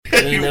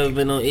ain't never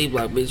been on E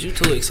Block, bitch. You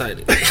too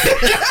excited.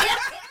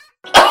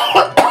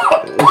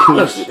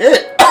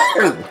 Shit.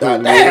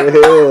 Goddamn.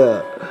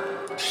 Yeah.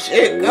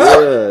 Shit,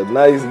 God. Yeah,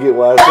 now you get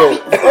why I said.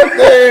 Fuck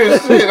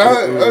that shit. I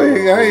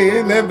ain't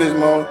in that bitch,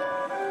 man.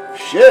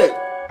 Shit.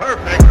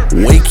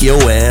 Wake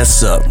your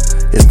ass up.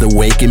 It's the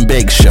Wake and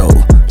Bake Show,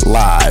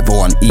 live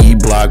on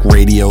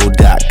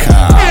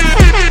eblockradio.com.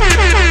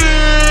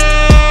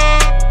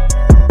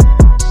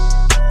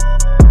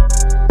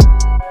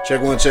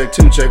 Check 1, check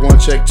 2, check 1,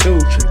 check 2.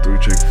 Check 3,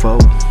 check 4.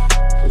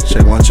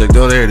 Check 1, check 2.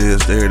 Oh, there it is.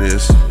 There it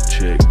is.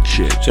 Check.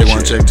 Check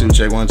 1, check 2,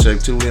 check 1, check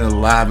 2. We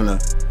in live in a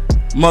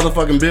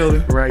motherfucking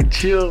building. Right,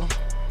 chill.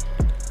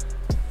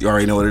 You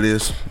already know what it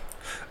is.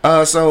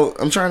 So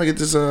I'm trying to get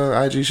this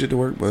IG shit to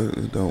work, but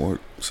it don't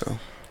work. So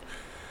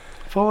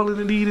Falling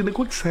indeed in the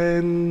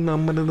quicksand.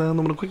 I'm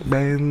gonna quick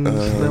band.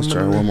 let's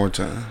try one more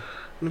time.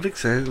 The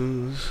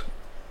vixens.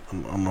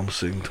 I'm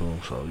singing to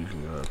him, so you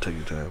can take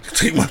your time.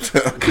 Take my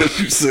time, cause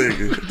you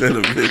singing. That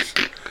a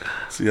bitch.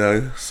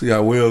 See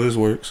how well this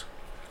works.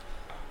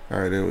 All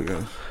right, there we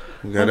go.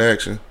 We got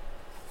action.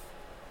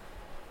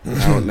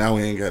 Now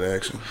we ain't got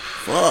action.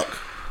 Fuck.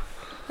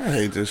 I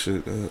hate this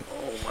shit. Oh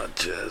my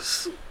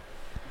chest.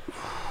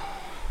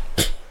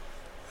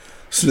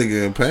 This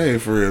nigga in pain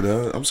for real,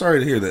 dog. I'm sorry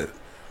to hear that.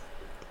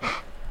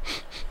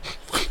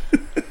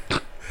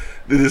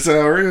 Did it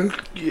sound real?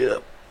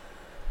 Yep.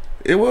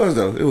 It was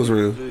though. It was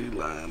real. You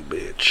lying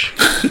bitch.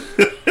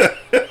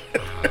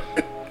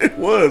 It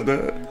was,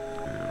 dog.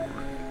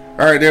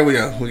 All right, there we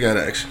go. We got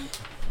action.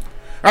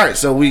 All right,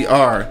 so we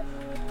are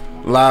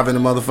live in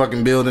the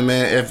motherfucking building,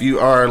 man. If you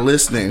are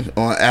listening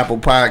on Apple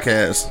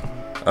Podcasts,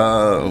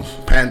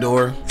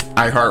 Pandora,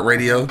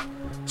 iHeartRadio,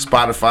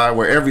 Spotify,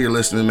 wherever you're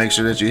listening, make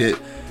sure that you hit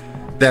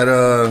that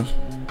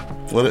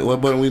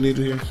what button we need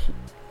to hit?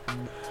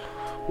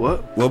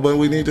 What button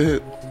we need to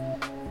hit?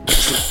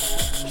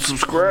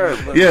 Subscribe.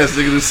 Yes,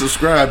 nigga, the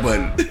subscribe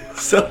button.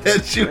 So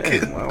that you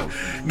can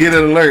get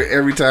an alert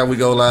every time we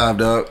go live,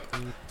 dog.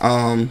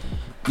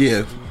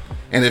 Yeah.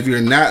 And if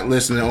you're not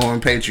listening on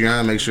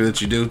Patreon, make sure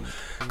that you do.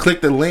 Click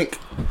the link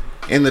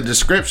in the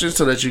description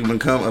so that you can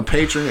become a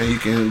patron and you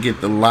can get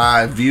the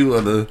live view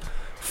of the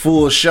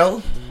full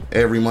show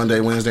every Monday,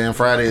 Wednesday, and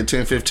Friday at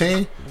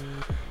 10:15.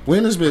 We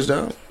in this bitch,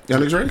 dog.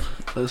 Y'all niggas ready?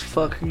 Let's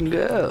fucking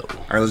go. All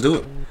right, let's do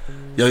it.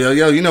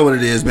 Yo, you know what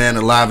it is, man.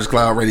 The Live is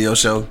Cloud radio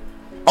show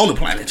on the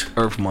planet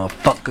Earth,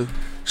 motherfucker.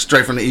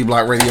 Straight from the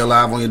E-Block Radio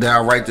live on your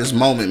dial right this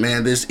moment,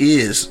 man. This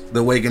is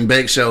the Wake and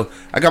Bake Show.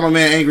 I got my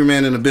man Angry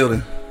Man in the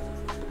building.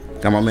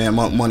 Got my man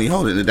Monk Money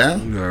holding it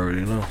down. You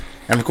already know.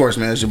 And of course,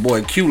 man, it's your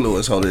boy Q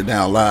Lewis holding it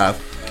down live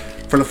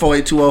from the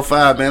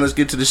 48205, man. Let's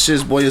get to the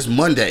shits, boy. It's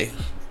Monday.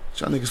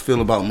 What y'all niggas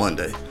feel about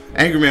Monday?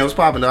 Angry Man, what's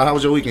poppin', dog? How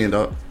was your weekend,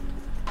 dog?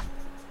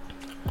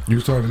 You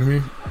was talking to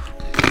me?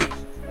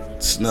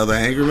 It's another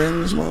Angry Man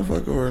in this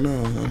motherfucker, or no?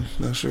 I'm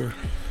not sure.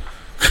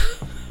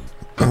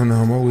 Oh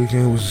no, my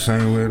weekend was the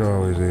same way it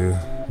always is.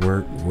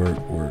 Work.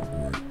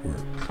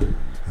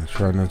 I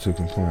try not to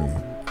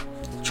complain.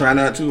 Try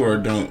not to or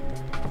don't?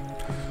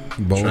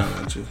 Both. Try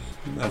not to.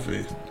 I feel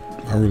you.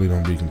 I really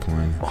don't be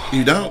complaining.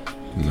 You don't?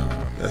 No.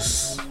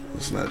 That's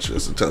not true.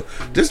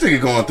 This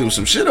nigga going through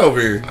some shit over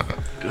here.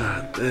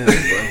 God damn,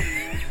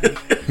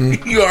 bro.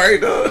 You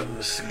alright, dog?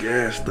 This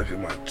gas stuck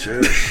in my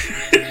chest.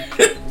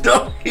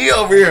 Dog, he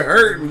over here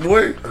hurting,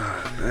 boy.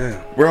 God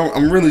damn. Bro,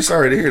 I'm really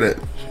sorry to hear that.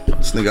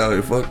 This nigga out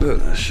here fucked up.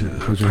 That shit.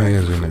 Put your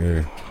hands in the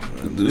air.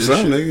 Do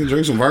something, nigga.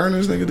 Drink some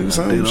burners, nigga. Do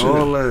something. I did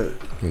all that.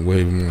 And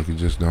waving like you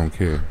just don't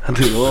care. I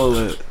did all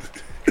that.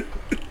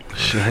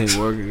 Shit ain't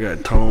working.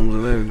 Got tones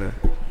and everything.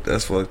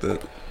 That's fucked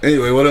up.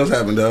 Anyway, what else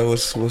happened, dog?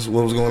 What was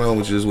going on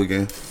with you this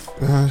weekend?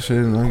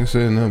 Shit, like I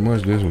said, not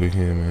much this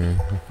weekend, man.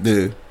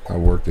 Dude. I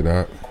worked it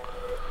out.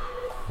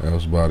 That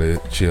was about it.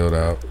 Chilled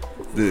out.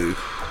 Dude.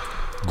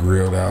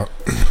 Grilled out.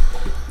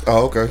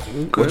 Oh, okay.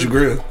 What you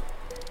grill?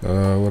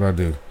 What I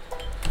do?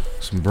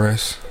 Some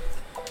breasts.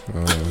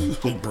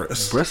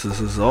 Breasts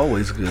is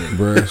always good.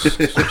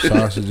 Breasts, some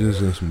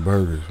sausages, and some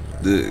burgers,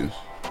 man. Dude.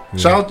 Yeah.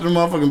 Shout out to the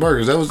motherfucking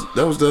burgers. That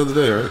was the other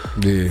day, right?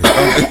 Yeah.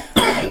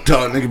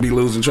 Dog, nigga be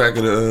losing track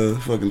of the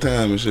fucking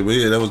time and shit. But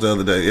yeah, that was the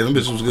other day. Yeah, them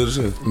bitches was good as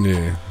hell.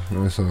 Yeah,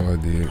 that's all I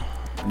did.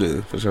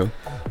 Yeah, for sure.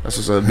 That's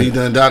what's up. B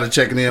Done Dada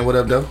checking in. What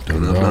up, though?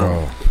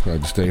 I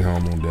had to stay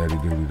home on daddy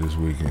duty this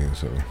weekend,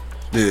 so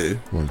yeah,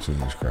 wasn't too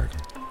much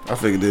cracking. I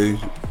figured, dude.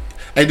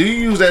 Hey, do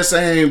you use that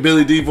same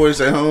Billy D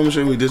voice at home?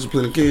 Should we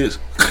discipline the kids?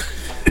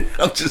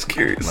 I'm just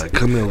curious. Like,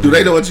 come here. Do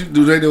they know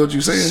what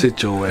you saying?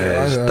 Sit your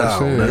ass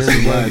down. That's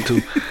the line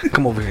too.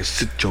 Come over here and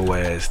sit your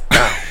ass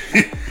down.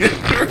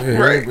 Yeah,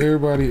 right.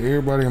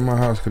 Everybody in my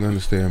house can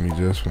understand me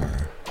just fine.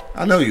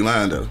 I know you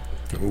lying though.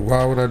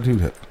 Why would I do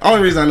that?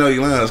 Only reason I know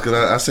you lying is because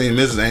I seen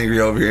Mrs. Angry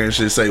over here and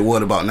she say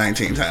what about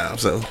 19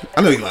 times. So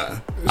I know you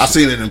lying. I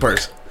seen it in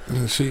person.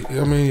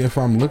 If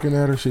I'm looking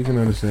at her, she can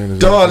understand.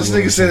 Dog, this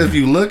nigga said if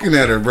you looking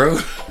at her, bro,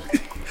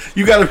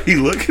 you gotta be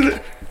looking at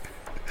her.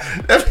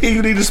 That means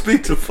you need to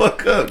speak the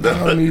fuck up,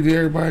 dog.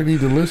 Everybody need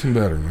to listen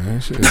better, man.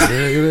 Shit,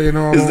 it ain't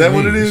all is that on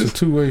what me. it is? It's a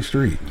two-way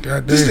street.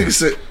 God damn. This nigga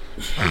said.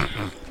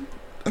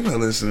 I'm not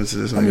listening to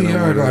this. I mean, nigga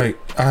no more,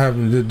 I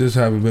haven't. This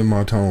haven't been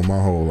my tone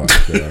my whole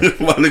life.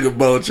 my nigga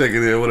Bo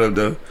checking in. What up,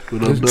 though?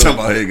 What up, Talking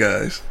about, hey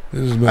guys.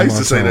 This has been I used my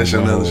to say tone that shit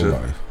my another whole shit.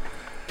 life.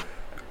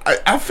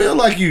 I feel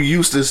like you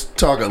used to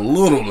talk a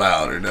little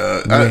louder,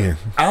 dog. Man.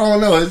 I don't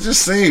know. It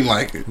just seemed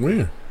like it.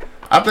 When?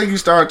 I think you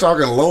started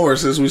talking lower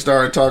since we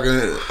started talking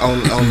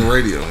on the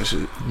radio and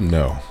shit.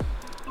 No.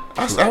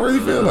 I really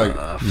feel like it.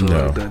 I feel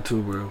No. like that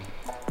too, bro.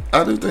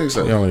 I do think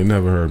so. Y'all ain't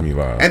never heard me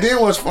live. And then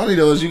what's funny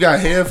though is you got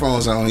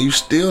headphones on and you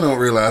still don't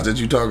realize that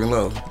you talking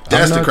low.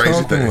 That's I'm the not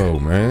crazy talking thing. low,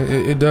 man.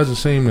 It doesn't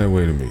seem that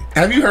way to me.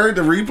 Have you heard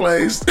the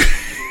replays?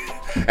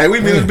 And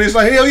we been this bitch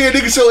like, hell yeah,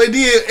 nigga, so it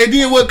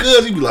did what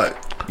cuz? He be like,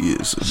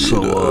 yes, it did.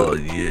 So,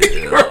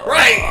 yeah.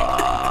 Right.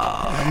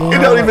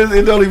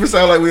 It don't even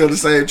sound like we on the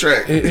same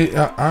track.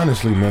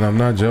 Honestly, man, I'm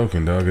not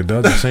joking, dog. It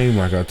doesn't seem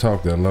like I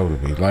talk that low to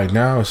me. Like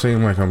now, it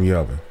seems like I'm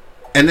yelling.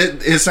 And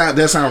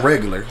that sound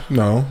regular.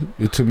 No,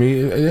 to me,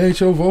 it ain't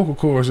your vocal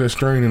cords that's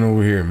straining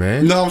over here,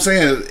 man. You know what I'm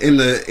saying? In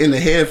the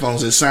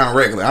headphones, it sound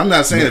regular. I'm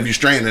not saying if you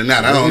strain or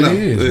not. I don't know. It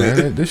is,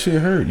 man. This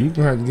shit hurt. You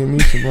gonna have to give me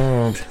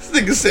some. This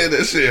nigga said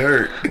that shit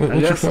hurt. What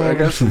you call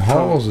it? Some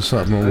halls or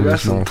something I over got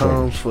this some motherfucker.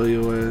 Tums for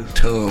your ass.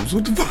 Tums.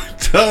 What the fuck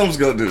Tums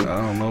gonna do? I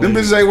don't know. Them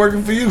bitches ain't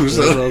working for you. That's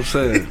what So I'm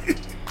saying.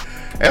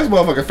 that's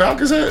motherfucking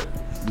Falcons hat.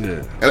 Yeah.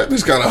 And that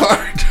bitch kind of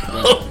hard.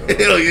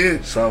 Hell yeah.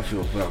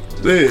 Southfield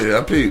Falcons. Yeah,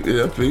 I peeped.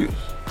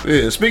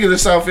 Yeah, speaking of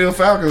Southfield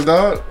Falcons,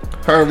 dog.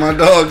 Heard my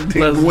dog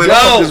Let's went go.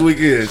 off this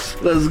weekend.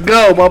 Let's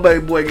go. My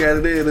baby boy got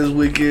it in this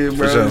weekend,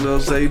 bro. For sure. You know what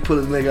I'm saying? He put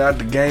a nigga out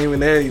the game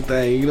and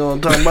everything. You know what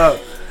I'm talking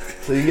about?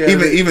 So you got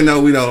Even though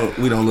we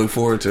don't look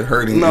forward to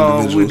hurting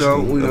No,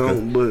 individuals. we Okay.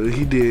 don't. But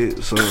he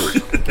did. So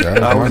That's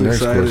I my was next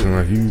excited. question.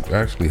 Like, you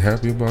actually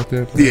happy about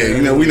that? Yeah,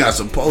 you know we not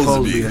supposed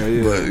to be,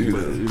 yeah. but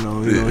you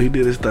know, he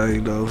did his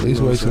thing though. At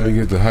least wait till they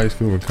get to high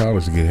school and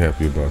college to get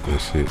happy about that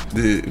shit.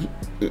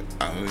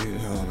 I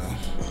don't know.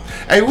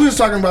 Hey, we was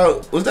talking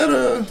about was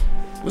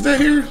that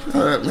here?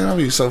 Man,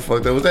 I'm so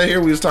fucked up. Was that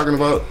here? We was talking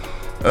about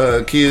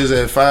kids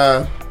at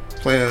 5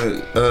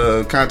 playing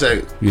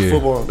contact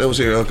football. That was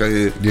here.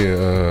 Okay, yeah.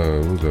 Yeah,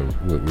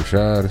 what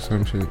Rashad or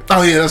some shit?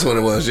 Oh yeah, that's what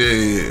it was.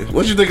 Yeah.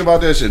 What you think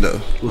about that shit though?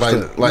 What's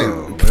that? Like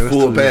No, man, that's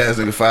full too pass,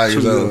 nigga, 5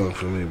 years Too old. young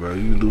for me, bro.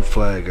 You do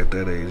flag at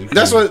that age. You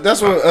That's can't-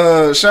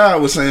 what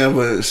Shad was saying,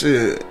 but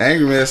shit,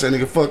 Angry Man said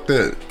nigga fuck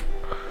that.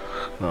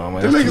 No,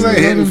 man. Them that's niggas too ain't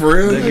young. hitting for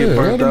real. They get Yeah, let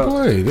burnt them out.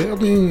 play. I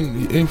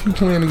mean, if you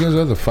playing against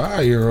other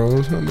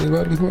 5-year-olds, I mean,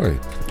 let them play.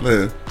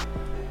 Yeah.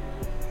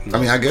 I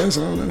mean, I guess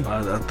I don't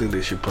know. I think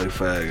they should play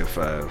flag at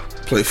 5.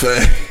 Play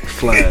fag.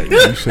 Flag. You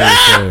said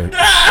flag.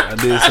 I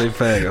did say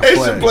flag. A They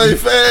flag. should play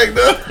fag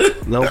though.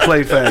 Don't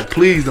play fag.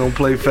 Please don't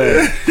play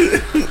fag.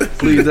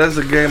 Please, that's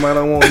a game I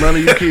don't want none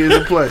of you kids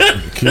to play.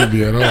 The kid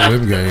be at all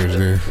them games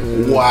then.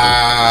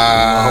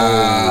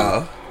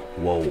 Wow.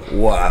 Whoa.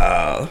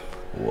 Wow.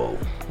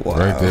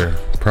 Right there.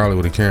 Probably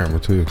with a camera,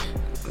 too.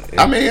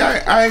 I mean,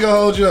 I ain't gonna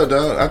hold you up,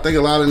 dog. I think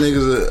a lot of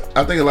niggas,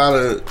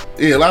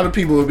 a lot of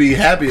people would be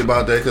happy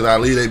about that because I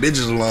leave their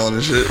bitches alone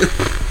and shit.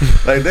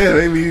 Like, damn,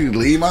 maybe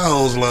leave my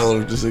hoes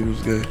alone if this nigga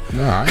was good.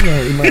 Nah,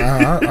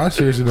 I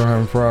seriously don't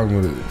have a problem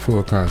with it.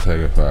 Full contact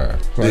at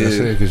 5. Like I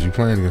said, because you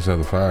playing against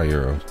other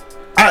 5-year-olds.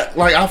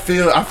 I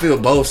feel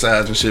both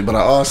sides and shit, but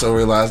I also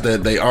realize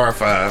that they are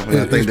 5, and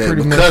I think that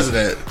pretty because of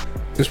that,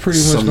 It's pretty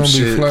much Some gonna be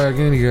shit. flag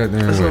any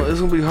goddamn It's way.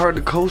 gonna be hard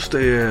to coach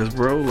their ass,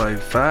 bro. Like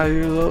 5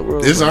 years old, bro.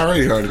 it's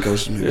already hard to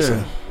coach me. Yeah.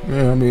 So.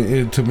 Yeah, I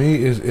mean, to me,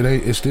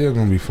 it's still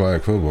gonna be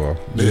flag football.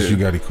 Just Yeah. you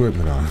got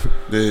equipment on it.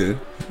 Yeah.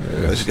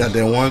 But you got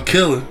that one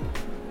killer.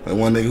 That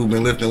one nigga who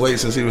been lifting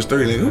weights since he was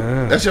 3, nigga.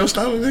 Yeah. That's your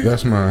stomach, nigga?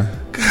 That's mine.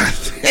 God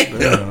damn.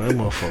 Damn, that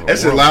motherfucker. That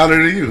shit louder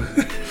than you.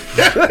 It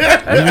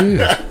is.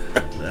 That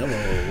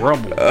motherfucker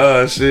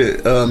rumble.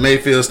 Shit.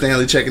 Mayfield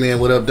Stanley checking in.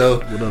 What up, though?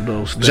 What up,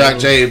 though? Jock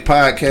J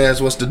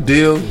Podcast. What's the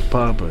deal?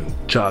 Poppin'.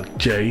 Jock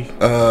J.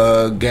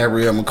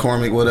 Gabrielle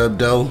McCormick. What up,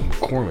 though?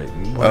 McCormick.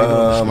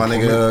 My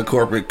nigga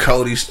Corporate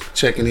Cody's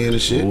checking in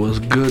and shit. What's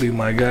goody,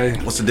 my guy?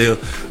 What's the deal?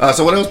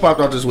 So what else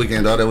popped off this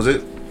weekend, dog? That was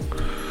it?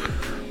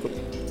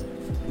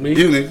 Me?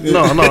 You, nigga.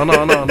 No.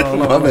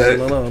 My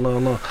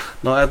bad.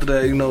 No, after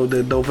that, you know,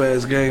 that dope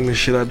ass game and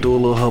shit, I do a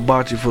little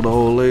hibachi for the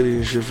old lady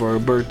and shit for her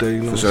birthday,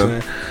 you know For what sure.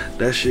 I'm saying?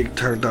 That shit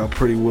turned out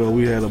pretty well.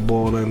 We had a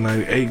ball that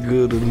night. Ate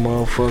good to the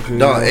motherfucker. you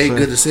know Dog, what I'm ain't saying?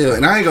 good to sell.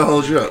 And I ain't gonna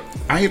hold you up.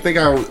 I ain't think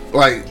I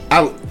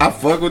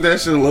fuck with that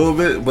shit a little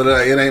bit, but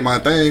it ain't my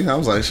thing. I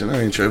was like, shit, I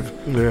ain't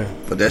tripping. Yeah.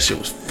 But that shit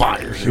was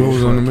fire. What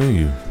was on the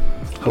menu?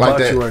 Like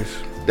Hibachi that. rice.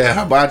 That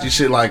hibachi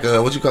shit, like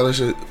what you call that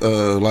shit?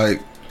 Like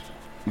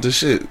the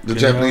shit, the Benihana?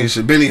 Japanese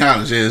shit,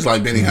 Benihana shit. It's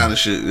like Benihana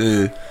shit.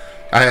 Yeah.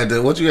 I had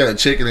the what you had,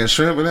 chicken and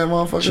shrimp in that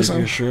motherfucker. Or Chicken,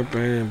 something? shrimp,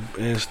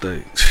 and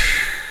steak.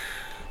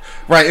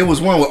 Right, it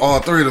was one with all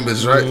 3 of them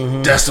bitches.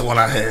 Right, that's the one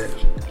I had.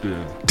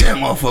 Yeah. That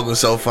motherfucker was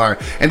so fire.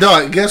 And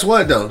dog, guess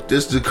what though?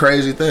 This is the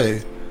crazy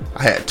thing.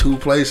 I had 2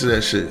 plates of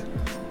that shit.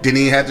 Didn't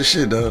even have the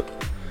shit, dog.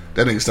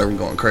 That nigga started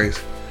going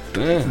crazy.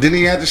 Damn. Didn't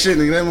even have the shit,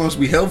 nigga. That must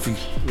be healthy.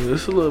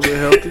 It's a little bit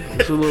healthy.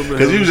 It's a little bit Cause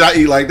healthy. usually I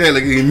eat like that,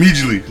 like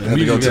immediately. I had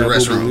to go to the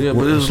restaurant. Yeah,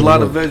 but there's So a lot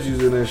what- of veggies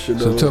in that shit,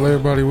 So though. tell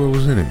everybody what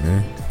was in it,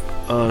 man.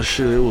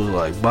 Shit, it was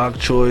like bok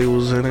choy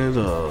was in it,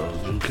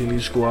 zucchini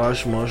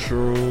squash,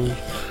 mushrooms,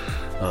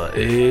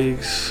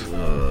 eggs,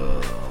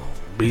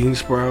 bean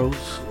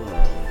sprouts.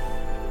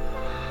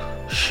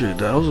 Shit,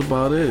 that was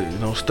about it. You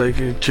know, steak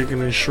and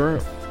chicken and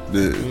shrimp.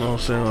 Yeah. You know what I'm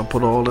saying? I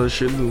put all that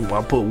shit in.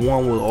 I put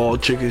one with all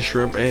chicken,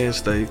 shrimp, and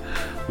steak.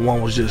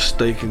 One was just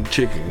steak and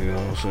chicken. You know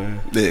what I'm saying?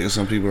 Yeah, 'cause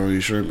some people don't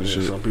eat shrimp and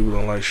shit. Some people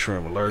don't like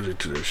shrimp. Allergic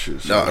to that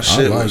shit. So. No,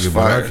 shit I like was it, but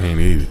fire. I can't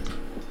eat it.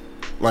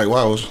 Like,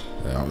 why was?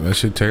 That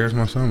shit tears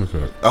my stomach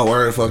up. Oh,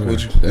 word the fuck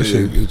with you. That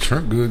shit, it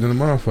shrimp good than a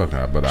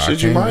motherfucker, but Shit,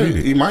 I can't eat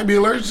it. you might be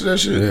allergic to that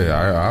shit. Yeah,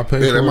 I'll pay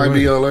for Yeah, it. that might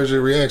be your allergic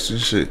reaction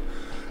shit.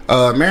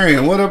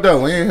 Marion, what up,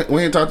 though? We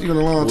ain't talked to you in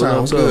a long time.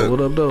 What's good?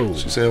 What up, though?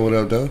 She said, what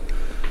up, though?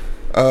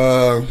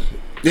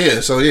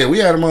 Yeah, we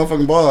had a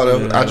motherfucking ball, though.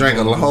 Yeah, I drank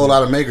a whole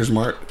lot of Maker's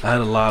Mark. I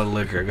had a lot of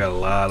liquor. I got a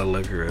lot of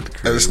liquor at the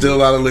crib. There's still a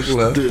lot of liquor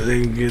left. They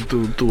didn't get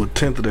through a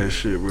tenth of that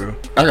shit, bro.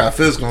 I got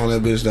physical on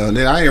that bitch, though. And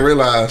then I didn't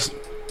realize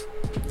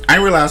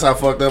how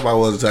fucked up I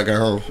was until I got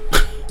home.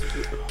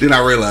 Then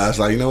I realized,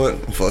 like, you know what?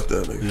 I'm fucked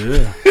up,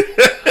 nigga.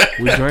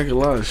 Yeah. We drank a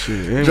lot of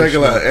shit. And Drank we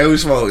a lot. smoked. And we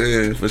smoked,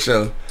 yeah, for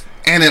sure.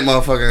 And that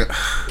motherfucking,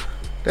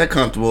 that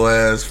comfortable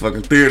ass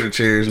fucking theater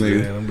chairs, Yeah,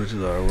 nigga. them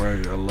bitches are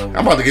alright. I love them.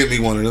 I'm about to get me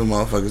one of them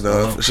motherfuckers,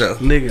 though, for sure.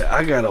 Nigga,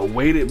 I got a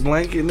weighted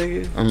blanket,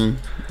 nigga.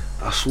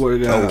 I swear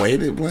to God. A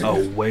weighted blanket?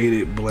 A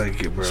weighted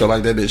blanket, bro. So,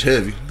 like, that bitch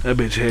heavy. That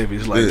bitch heavy.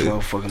 It's like Yeah.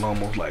 motherfucking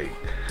almost like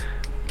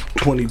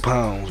 20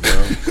 pounds, bro.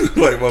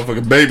 Like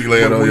motherfucking baby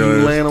laying when on you your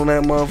ass. laying on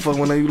that motherfucker,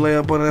 when you lay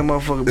up on that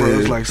motherfucker, bro, Yeah.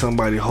 it's like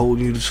somebody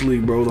holding you to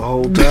sleep, bro, the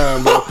whole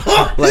time, bro.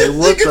 Like,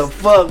 what the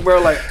fuck,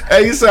 bro? Like,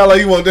 Hey, you sound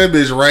like you want that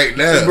bitch right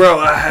now. bro,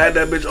 I had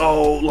that bitch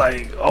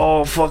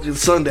all fucking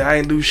Sunday. I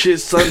ain't do shit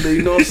Sunday,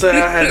 you know what I'm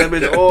saying? I had that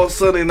bitch all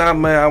Sunday, and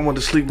I went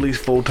to sleep at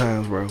least 4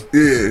 times, bro.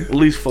 Yeah. At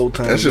least 4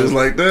 times. That shit was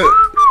bro. like that.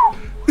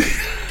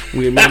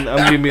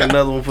 I'm giving me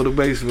another one for the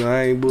basement.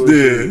 I ain't bullshit.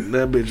 Yeah.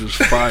 That bitch was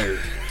fire.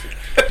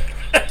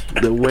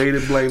 The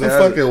weighted blanket. The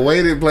fucking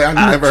weighted blanket.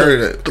 I never heard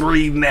of that.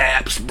 3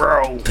 naps,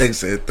 bro. They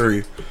said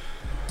 3.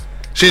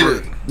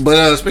 Shit.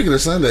 But speaking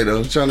of Sunday, though,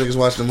 y'all niggas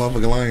watch the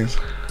motherfucking Lions.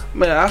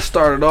 Man, I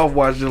started off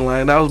watching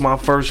Lion. That was my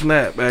first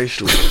nap,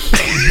 actually.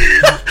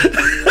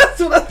 That's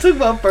when I took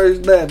my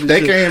first nap. and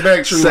They shit. came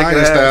back true Second Lion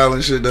half. style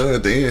and shit, though,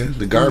 at the end.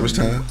 The garbage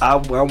time. I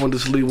went to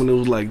sleep when it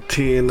was like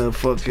 10 to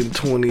fucking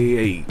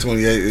 28.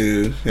 28,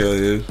 yeah. Hell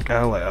yeah.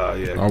 I was like, oh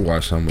yeah. I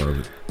watched some of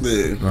it.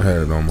 Yeah. I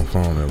had it on my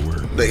phone at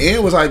work. The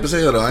end was hype as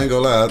hell, though. I ain't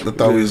gonna lie. I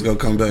thought we was gonna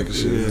come back and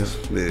shit.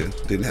 Yeah.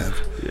 Didn't happen.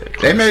 Yeah,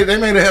 They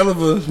made a hell of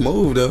a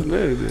move, though.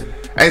 yeah.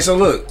 Hey, so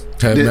look.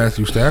 Had Did-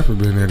 Matthew Stafford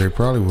been there, they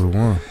probably would have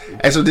won.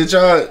 Hey, so did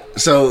y'all?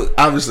 So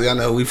obviously, I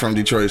know we from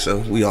Detroit, so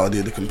we all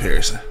did the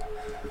comparison.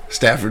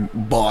 Stafford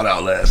balled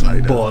out last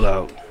night. though. Balled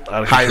out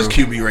of Highest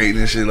control. QB rating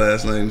and shit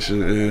last night and shit.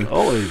 Yeah.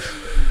 Always.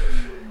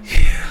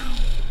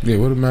 Yeah,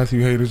 what do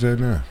Matthew haters at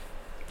now?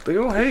 They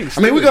don't hate.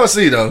 I mean, we gonna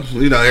see though.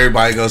 You know,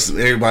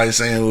 everybody's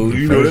saying, well,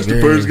 you know, that's the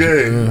first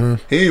game.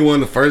 He ain't won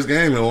the first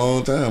game in a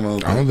long time. I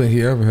don't think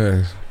he ever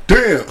has.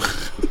 Damn.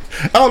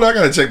 I don't know. I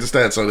gotta check the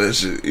stats on that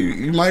shit.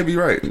 You might be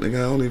right. Nigga,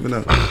 I don't even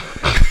know.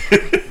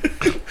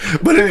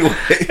 But anyway,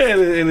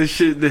 and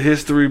the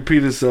history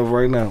repeat itself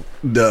right now.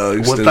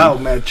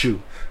 without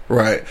Matthew.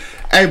 right.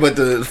 Hey, but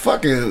the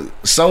fucking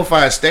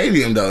SoFi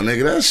Stadium though,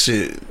 nigga, that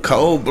shit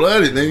cold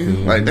blooded,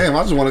 nigga. Like, damn,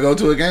 I just want to go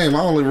to a game. I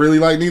don't really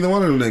like neither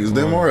one of them niggas.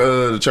 Them or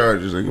the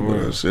Chargers,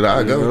 nigga. But shit,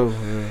 I go.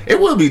 Yeah. It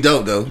would be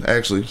dope though,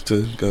 actually,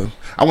 to go.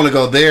 I want to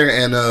go there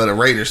and the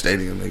Raiders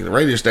Stadium, nigga. The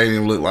Raiders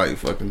Stadium look like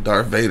fucking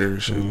Darth Vader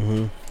and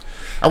shit.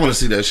 I want to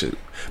see that shit.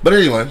 But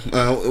anyway,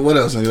 what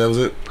else, nigga? That was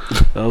it.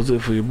 That was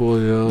it for your boy,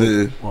 yo.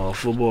 Yeah.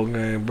 Football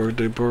game,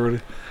 birthday party.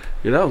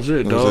 Yeah, that was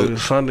it, That was dog. it. And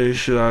Sunday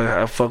shit,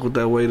 I fuck with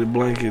that weighted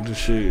blanket and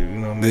shit. You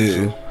know what I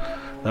mean? Yeah.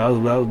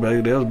 So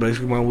that was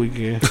basically my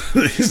weekend.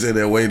 He said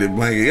that weighted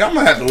blanket. I'm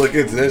gonna have to look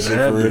into that shit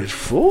That for real. bitch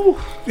fool.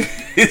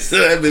 He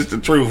said that bitch the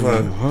truth,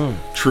 huh?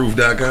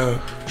 Truth.com.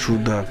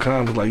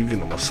 Truth.com is like you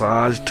getting a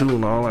massage too,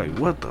 and all like,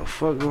 what the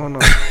fuck going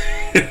on?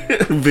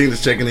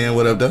 Venus checking in.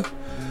 What up,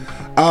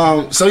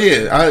 though? So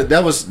yeah,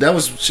 that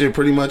was shit.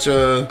 Pretty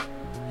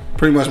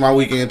much my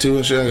weekend too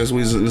and shit. I guess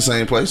we was in the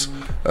same place.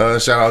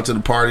 Shout out to the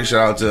party.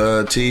 Shout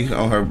out to T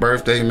on her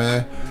birthday,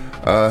 man.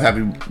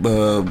 Happy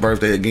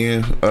birthday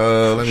again.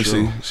 Let me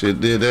see. She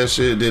did that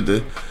shit. Did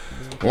the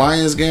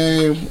Lions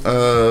game.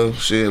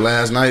 Shit,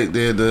 last night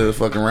did the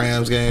fucking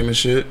Rams game and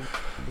shit.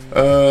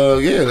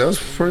 Yeah, that was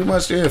pretty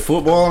much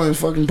football and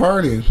fucking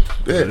partying.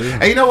 Yeah.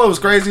 And you know what was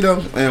crazy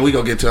though? And we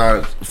gonna get to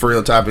our for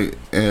real topic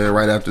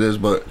right after this.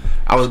 But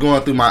I was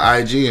going through my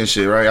IG and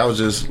shit. Right, I was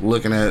just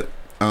looking at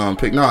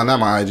not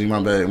my IG,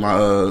 my bad,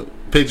 my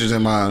pictures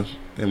in my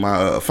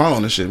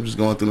phone and shit. I'm just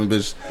going through them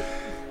bitches.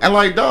 And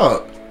like,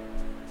 dog,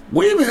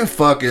 we been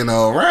fucking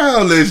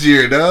around this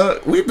year,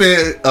 dog. We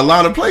been a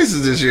lot of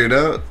places this year,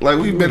 dog. Like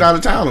we've been out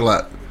of town a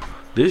lot.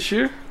 This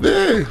year?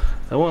 Yeah.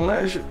 That wasn't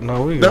last year?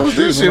 No, we That was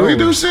this year. We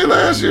do shit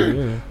last year.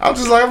 Yeah. I'm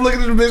just like, I'm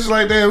looking at the bitch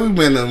like that. We've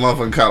been to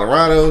motherfucking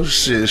Colorado,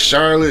 shit,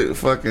 Charlotte,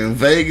 fucking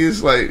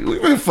Vegas. Like,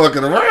 we've been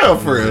fucking around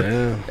for real.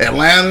 Yeah.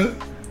 Atlanta.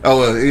 Oh,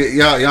 well,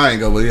 y'all ain't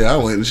go, but yeah, I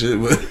went and shit.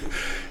 But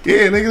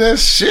Yeah, nigga,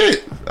 that's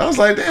shit. I was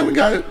like, damn, we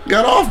got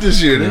off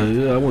this year,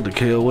 nigga. Yeah, I went to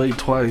KOA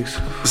twice.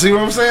 See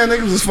what I'm saying?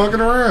 Niggas was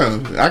fucking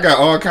around. I got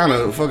all kind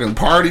of fucking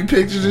party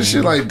pictures and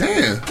shit. Like,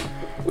 damn,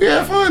 we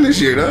had fun this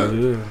year, though.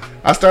 Yeah.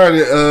 I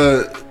started,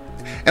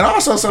 and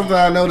also something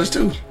I noticed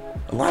too.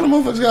 A lot of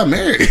motherfuckers got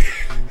married.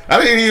 I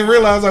didn't even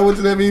realize I went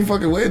to that many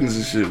fucking weddings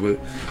and shit.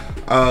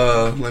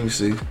 But let me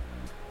see.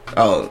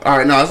 Oh, all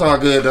right, no, it's all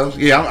good though.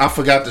 Yeah, I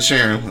forgot to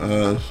share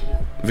them.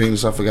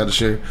 Venus, I forgot to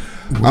share.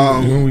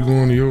 When we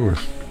going to yours?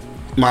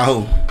 My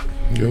who?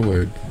 Your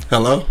wedding.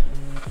 Hello?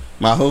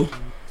 My who?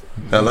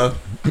 Hello?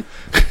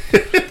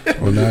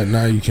 Well,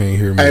 now you can't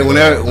hear me. Hey,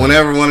 whenever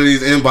one of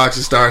these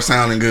inboxes starts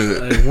sounding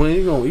good. Hey, when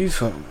you gonna eat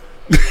something?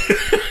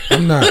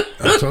 I'm not.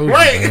 I told you,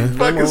 Right, man.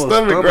 fucking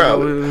stomach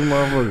growling. All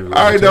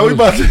All right, now we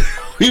about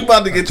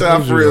to get to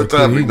our for real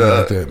topic,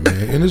 dog. That,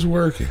 man, and it's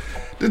working.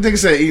 This nigga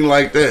said eating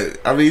like that.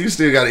 I mean, you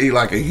still gotta eat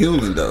like a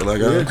human though. Like,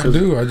 Yeah, I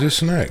do. I just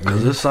snack,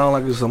 Cause man. it sound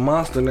like it's a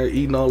monster and they're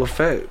eating all the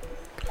fat.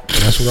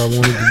 That's what I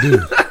wanted to do.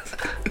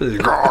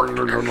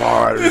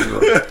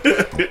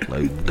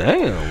 Like,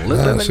 damn, let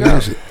Nah, that nigga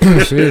out.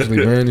 seriously, seriously,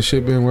 man, this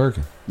shit been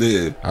working.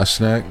 yeah, I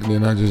snack,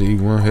 then I just eat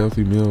one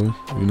healthy meal,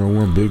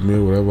 one big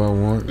meal, whatever I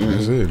want.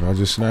 That's it. I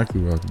just snack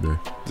throughout the day.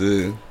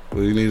 yeah.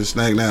 Well, you need a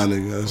snack now,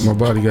 nigga. That's- My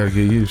body got to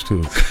get used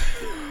to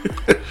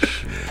it.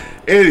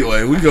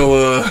 Anyway, we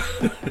go.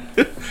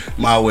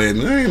 My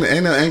wedding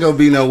ain't gonna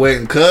be no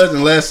wedding, cuz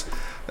unless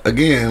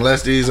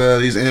these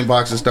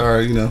inboxes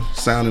start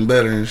sounding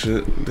better and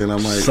shit, then I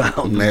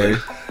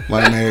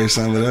might marry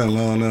some of them. I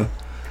don't know.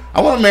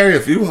 I want to marry a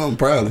few of them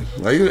probably.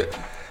 Like,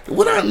 I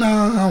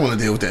don't want to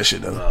deal with that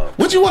shit though. No.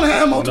 Would you want to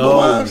have multiple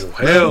wives?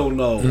 Hell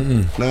no.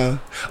 Nah.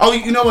 Oh,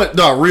 you know what,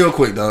 dog? Real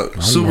quick,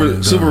 dog.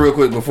 Super real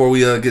quick before we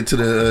get to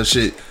the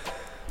shit.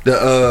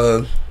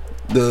 The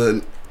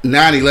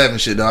 9/11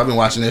 shit, dog. I've been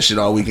watching that shit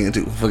all weekend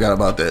too. Forgot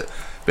about that.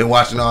 Been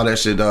watching all that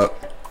shit, dog.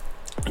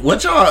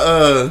 What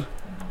y'all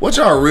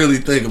really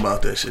think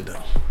about that shit,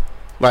 though?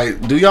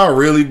 Like, do y'all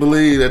really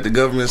believe that the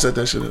government set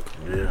that shit up?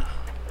 Yeah.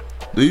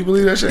 Do you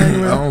believe that shit? I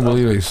don't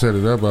believe they set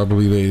it up. I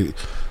believe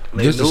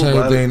They just the knew same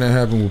about thing that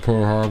happened with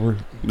Pearl Harbor.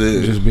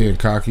 Yeah. Just being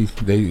cocky.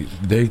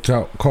 They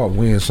caught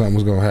wind something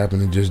was gonna happen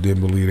and just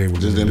didn't believe they were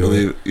Just gonna didn't do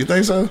believe it. it. You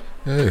think so?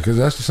 Yeah, because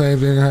that's the same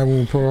thing that happened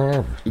with Pearl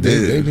Harbor.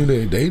 They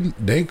knew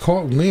they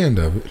caught wind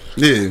of it.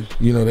 Yeah.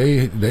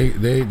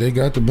 They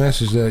got the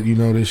message that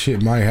this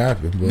shit might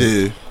happen. But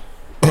Yeah.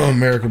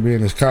 America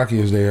being as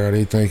cocky as they are,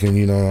 they thinking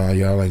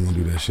y'all ain't gonna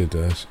do that shit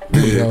to us.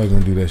 Yeah. Y'all ain't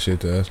gonna do that shit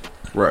to us.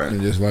 Right.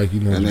 And just like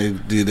And they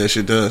did that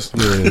shit to us.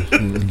 yeah,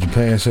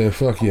 Japan said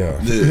fuck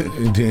y'all. Yeah.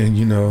 And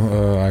then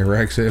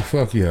Iraq said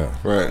fuck y'all.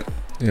 Right.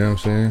 You know what I'm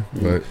saying?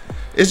 But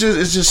It's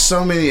just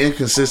so many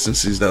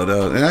inconsistencies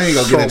though. And I ain't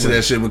gonna get into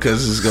that shit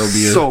because it's gonna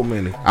be So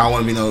many. I don't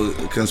want to be no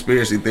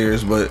conspiracy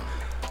theorist, but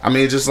I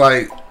mean, just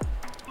like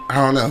I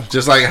don't know,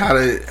 just like how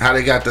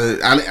they got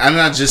I'm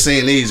not just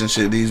saying these and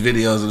shit. These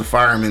videos of the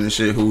firemen and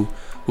shit who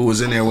was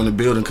in there when the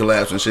building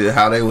collapsed and shit.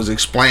 How they was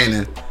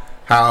explaining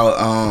how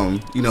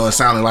it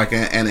sounded like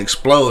an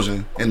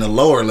explosion in the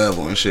lower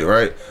level and shit,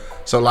 right?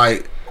 So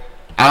like,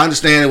 I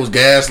understand it was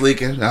gas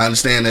leaking. I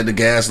understand that the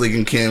gas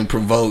leaking can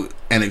provoke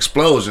an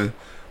explosion,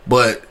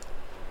 but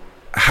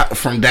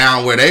from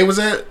down where they was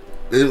at,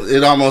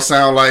 it almost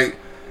sounded like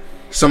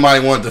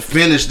somebody wanted to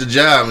finish the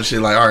job and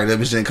shit. Like, all right, that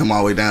bitch didn't come all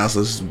the way down, so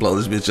let's just blow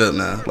this bitch up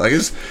now. Like,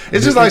 it's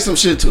just like some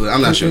shit to it.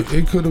 I'm not sure.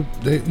 It could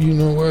have. You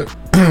know what?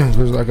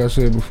 Because like I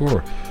said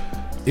before,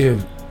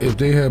 if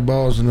they had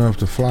balls enough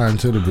to fly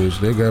into the bitch,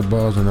 they got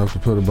balls enough to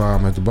put a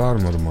bomb at the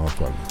bottom of the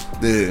motherfucker.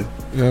 Yeah.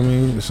 You know what I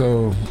mean?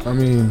 So I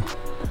mean,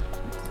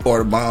 Or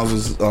the bombs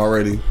was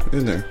already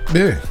in there.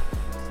 yeah.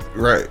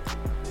 Right.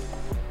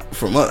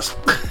 From us.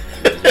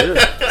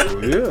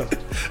 Yeah.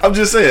 I'm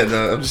just saying,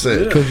 though. I'm just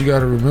saying. Because you got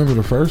to remember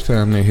the first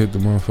time they hit the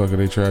motherfucker,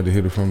 they tried to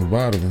hit it from the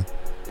bottom,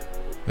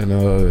 and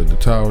the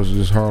towers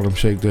just Harlem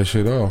shake that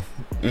shit off.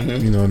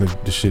 Mm-hmm. And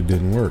the shit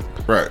didn't work.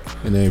 Right.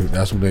 And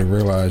that's when they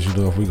realized,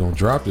 if we gonna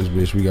drop this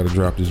bitch, we got to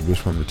drop this bitch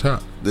from the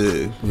top. Yeah.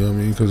 You know what I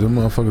mean? Because them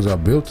motherfuckers are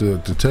built to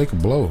take a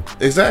blow.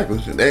 Exactly.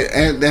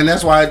 And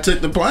that's why I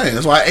took the plane.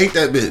 That's why I ate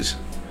that bitch.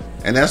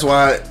 And that's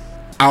why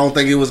I don't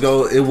think it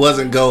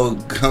wasn't go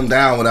come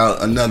down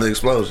without another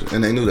explosion.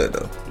 And they knew that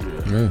though.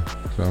 Yeah.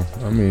 So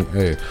I mean,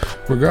 hey,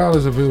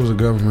 regardless if it was a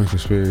government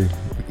conspiracy,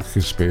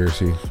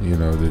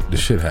 the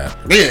shit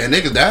happened. Yeah,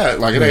 niggas died.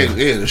 Like it ain't.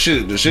 Yeah, the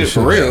shit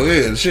for real.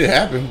 Happened. Yeah, the shit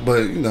happened.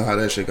 But you know how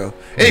that shit go.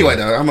 Anyway,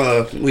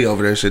 dog, we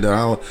over that shit,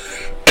 dog.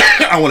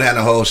 I want to have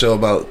a whole show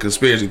about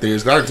conspiracy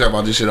theories. 'Cause I can talk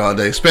about this shit all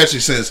day, especially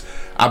since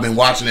I've been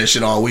watching that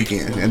shit all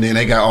weekend. And then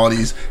they got all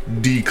these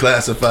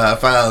declassified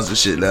files and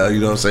shit now. You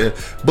know what I'm saying?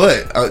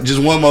 But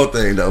just one more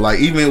thing though. Like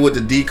even with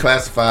the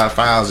declassified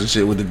files and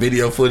shit, with the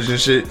video footage and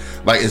shit,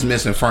 like it's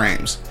missing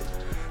frames.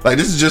 Like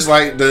this is just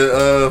like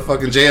the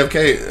fucking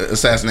JFK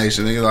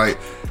assassination. And like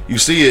you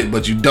see it,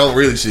 but you don't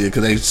really see it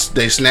because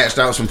they snatched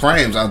out some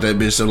frames out that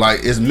bitch. So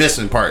like it's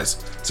missing parts.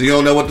 So you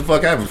don't know what the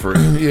fuck happened for it.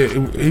 Yeah,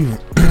 even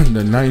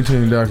the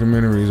 19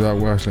 documentaries I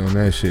watched on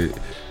that shit,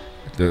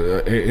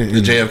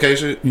 The JFK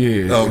shit?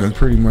 Yeah, Oh, okay. and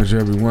pretty much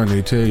everyone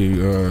they tell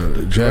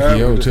you,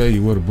 Jackie O tell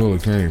you where the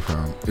bullet came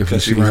from. If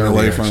She ran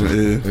away from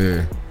it.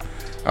 Yeah.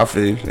 I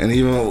feel you. And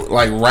even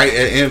like right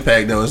at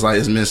impact though, it's like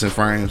it's missing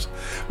frames.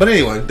 But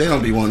anyway, they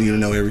don't be wanting you to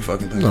know every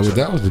fucking thing. No, but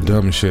that was the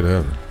dumbest shit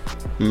ever.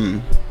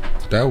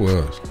 That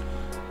was.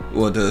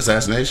 What, the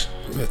assassination?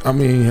 I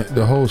mean,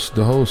 the whole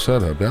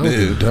setup. That was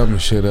the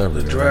dumbest shit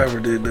ever. The driver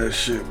did that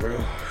shit, bro.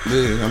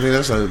 Yeah, I mean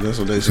that's what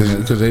they said.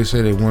 Because they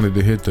said they wanted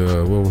to hit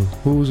the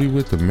who was he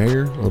with, the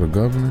mayor or the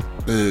governor?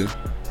 Yeah.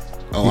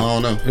 Oh,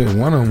 I don't know. Yeah,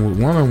 one of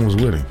them was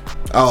with him.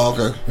 Oh,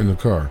 okay. In the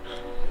car.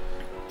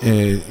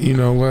 And you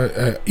know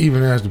what?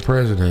 Even as the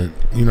president,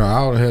 you know,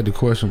 I would have had to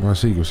question my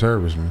Secret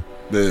Service, man.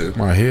 Yeah.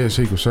 My head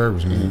Secret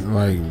Service, man.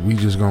 Like, we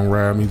just gonna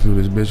ride me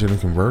through this bitch in a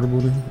convertible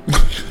then?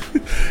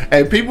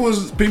 Hey, people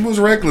was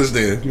reckless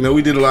there. You know,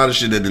 we did a lot of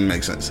shit that didn't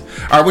make sense.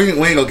 All right, we ain't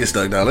gonna get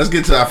stuck, dog. Let's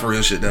get to our for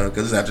real shit, dog,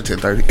 because it's after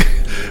 10:30.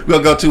 We're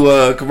gonna go to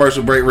a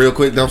commercial break real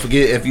quick. Don't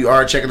forget, if you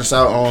are checking us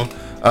out on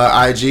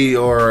IG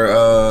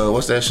or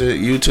what's that shit,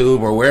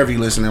 YouTube or wherever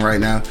you're listening right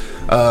now,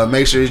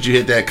 make sure that you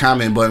hit that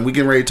comment button. We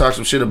getting ready to talk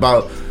some shit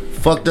about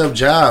fucked up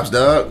jobs,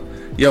 dog.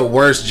 Your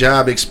worst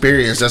job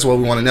experience. That's what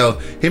we want to know.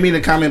 Hit me in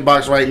the comment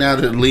box right now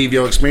to leave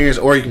your experience,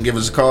 or you can give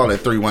us a call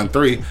at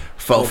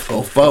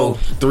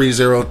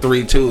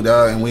 313-444-3032,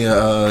 dog, and we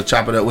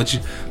chop it up with you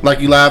like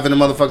you live in the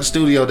motherfucking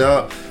studio,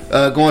 dog.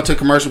 Going to a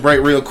commercial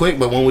break real quick,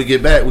 but when we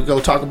get back, we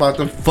go talk about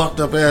them fucked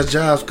up ass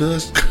jobs,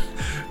 cuz.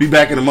 Be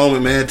back in a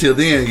moment, man. Till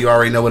then, you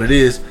already know what it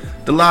is.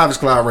 The Live is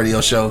Cloud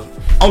Radio show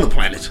on the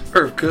planet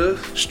Earth, cuz.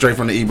 Straight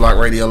from the E-Block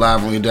Radio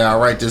live on your dial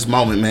right this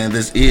moment, man.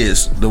 This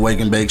is the Wake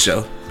and Bake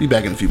Show. Be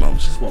back in a few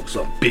moments. Smoke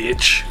some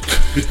bitch.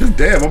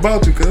 Damn, I'm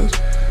about to, cuz.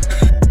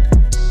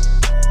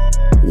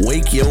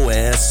 Wake your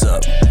ass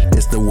up.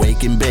 It's the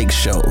Wake and Bake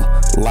Show,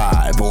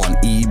 live on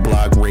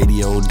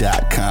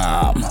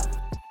eblockradio.com.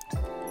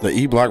 The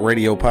E-Block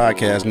Radio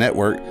Podcast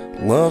Network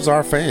loves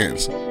our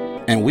fans,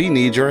 and we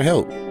need your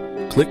help.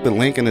 Click the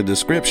link in the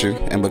description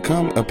and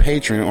become a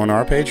patron on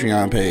our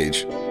Patreon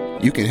page.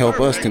 You can help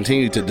us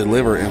continue to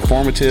deliver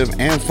informative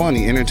and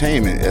funny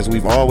entertainment as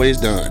we've always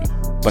done.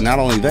 But not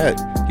only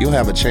that, you'll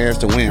have a chance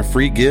to win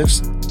free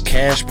gifts,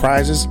 cash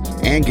prizes,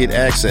 and get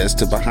access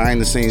to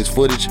behind-the-scenes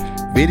footage,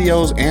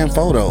 videos, and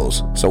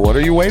photos. So what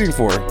are you waiting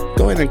for?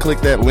 Go ahead and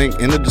click that link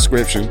in the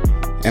description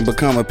and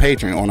become a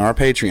patron on our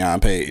Patreon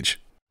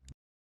page.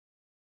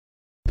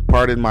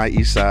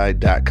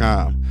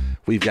 PardonMyEastside.com.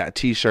 We've got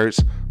t-shirts,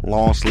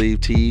 long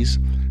sleeve tees,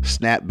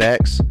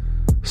 snapbacks,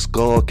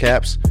 skull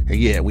caps, and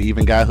yeah, we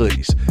even got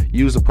hoodies.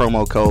 Use the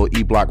promo code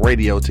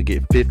eBlockRadio to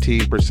get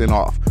 15%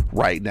 off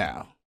right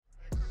now.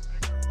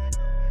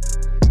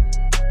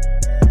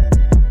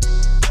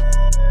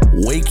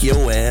 Wake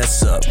your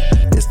ass up.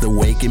 It's the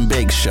Wake and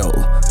Bake Show,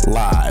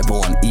 live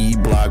on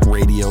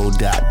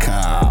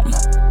eblockradio.com.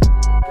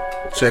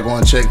 Check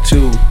one, check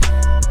two.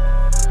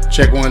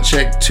 Check one,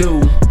 check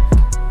two.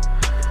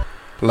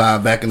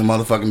 Live back in the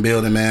motherfucking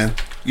building, man.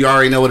 You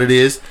already know what it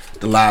is.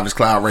 The Live is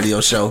Cloud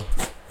Radio show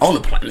on the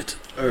planet.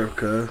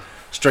 Okay.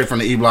 Straight from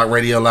the E-Block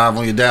Radio live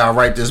on your dial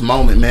right this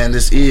moment, man.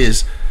 This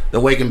is the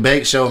Wake and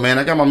Bake Show, man.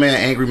 I got my man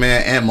Angry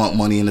Man and Monk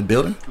Money in the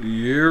building.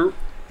 Yeah.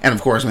 And of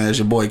course, man, it's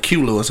your boy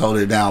Q Lewis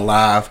holding it down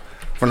live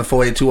from the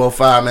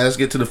 48205, man. Let's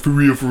get to the for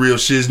real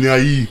shiz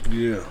naive.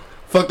 Yeah.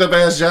 Fucked up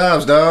ass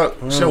jobs, dog.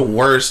 What's your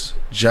worst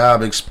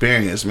job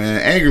experience, man?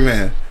 Angry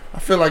Man, I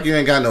feel like you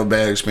ain't got no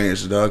bad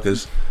experiences, dog,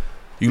 because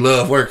you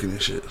love working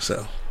and shit.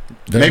 So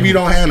maybe you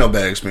don't have no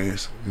bad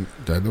experience.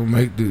 That don't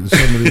make some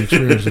of the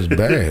experiences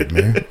bad,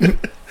 man.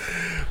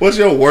 What's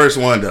your worst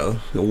one, though?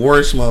 The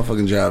worst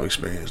motherfucking job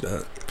experience,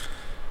 dog?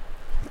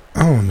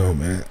 I don't know,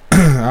 man.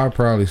 I'll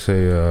probably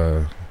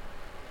say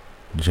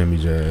Jimmy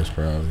Jazz,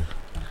 probably.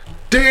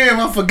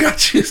 Damn, I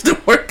forgot you used to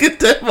work at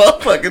that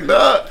motherfucking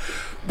dog.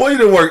 Boy, you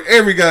done work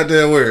every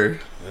goddamn word.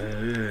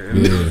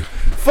 Yeah.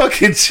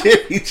 Fucking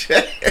Jimmy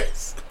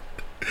Jazz.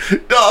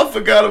 Dog, I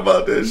forgot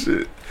about that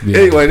shit. Yeah.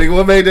 Anyway, nigga,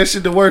 what made that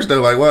shit the worst, though?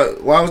 Like,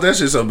 why was that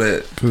shit so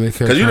bad?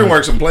 Because you didn't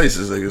work some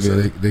places, nigga.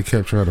 Yeah, they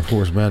kept trying to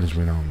force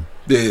management on me.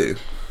 Yeah.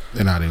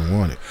 And I didn't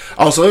want it.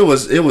 Also,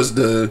 it was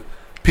the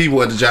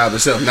people at the job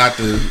itself, not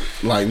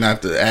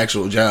the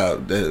actual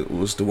job that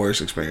was the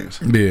worst experience.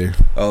 Yeah.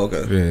 Oh,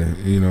 okay. Yeah,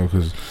 you know,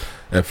 because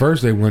at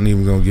first they weren't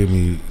even going to give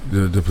me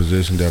the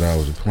position that I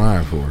was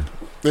applying for.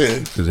 Yeah.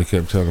 Because they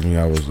kept telling me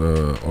I was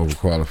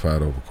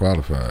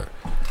overqualified.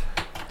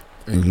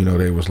 And, you know,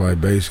 they was like,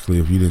 basically,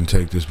 if you didn't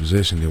take this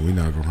position, then we're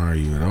not going to hire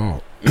you at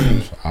all.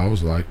 So I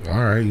was like,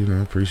 all right, you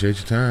know, appreciate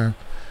your time.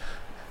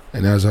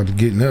 And as I'm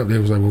getting up, they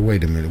was like, well,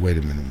 wait a minute.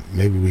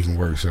 Maybe we can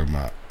work something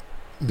out.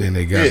 Then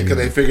they got me. Yeah, because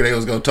they figured they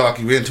was going to talk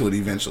you into it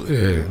eventually.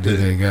 Yeah,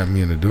 then they got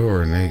me in the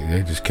door, and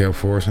they just kept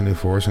forcing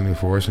it.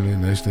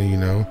 Next thing you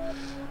know,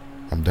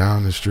 I'm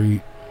down the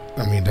street.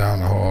 Down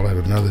the hall at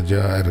another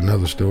job, at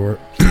another store.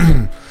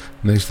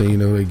 Next thing you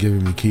know, they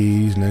giving me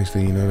keys. Next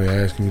thing you know, they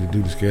asking me to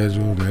do the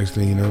schedule. Next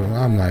thing you know,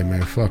 I'm like,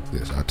 man, fuck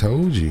this. I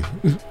told you.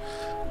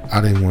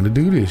 I didn't want to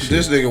do this shit.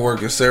 This nigga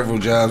working several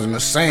jobs in the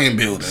same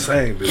building.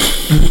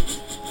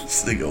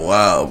 This nigga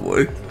wild,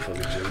 boy.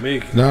 Fucking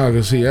Jamaican. No,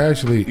 cause see,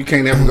 actually, You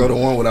can't never go to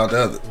one without the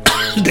other.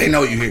 They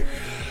know you here.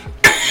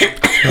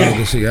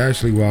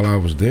 actually, while I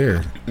was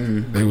there,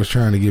 they was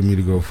trying to get me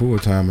to go full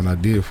time, and I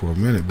did for a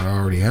minute, but I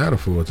already had a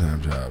full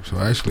time job, so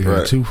I actually had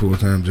Right. 2 full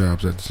time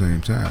jobs at the same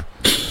time.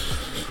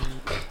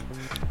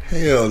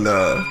 Hell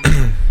no.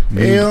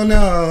 Hell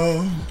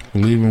no.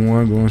 Leaving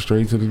one, going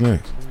straight to the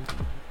next.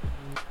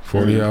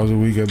 40 hours a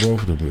week at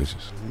both of them bitches.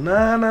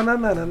 Nah.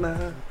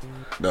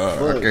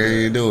 No, I can't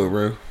even do it,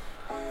 bro.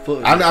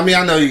 Fuck I mean,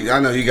 I know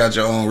you got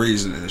your own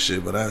reason and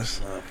shit, but that's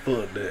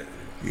fuck that.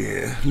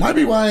 yeah. Might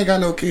be why I ain't got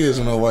no kids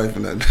or no wife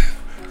and nothing.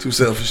 Too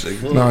selfish,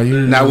 nigga. No,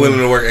 you Not remember, willing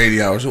to work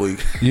 80 hours a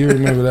week. You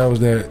remember that was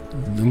the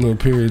little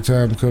period of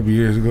time a couple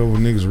years ago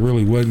when niggas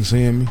really wasn't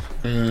seeing me?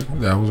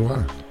 That was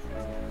why.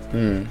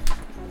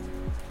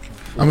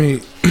 I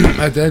mean,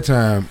 at that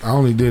time, I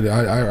only did it.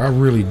 I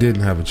really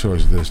didn't have a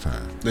choice this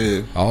time.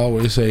 Yeah, I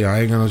always say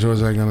I ain't got no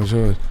choice. I ain't got no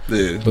choice.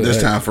 yeah. But This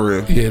that- time for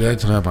real. Yeah, that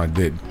time I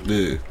didn't.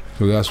 Yeah.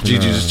 So that's when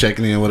Gigi just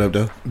checking in. What up,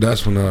 though?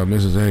 that's when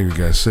Mrs. Angry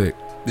got sick.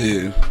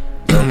 Yeah.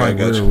 I'm like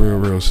got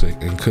real sick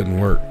and couldn't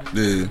work.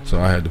 Yeah.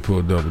 So I had to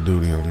pull double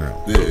duty on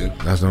that. Yeah.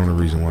 That's the only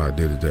reason why I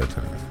did it that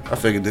time. I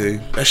figured,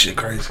 dude, that shit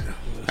crazy.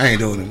 I ain't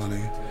doing it, my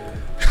nigga.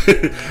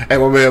 Hey,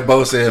 my man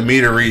Bo said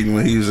meter reading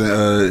when he was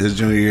in his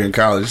junior year in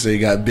college. He said he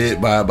got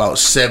bit by about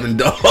 7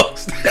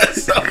 dogs.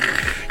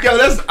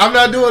 I'm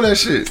not doing that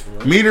shit.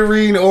 Meter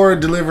reading or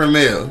delivering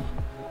mail.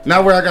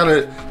 Not where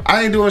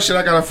I ain't doing shit.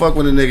 I gotta fuck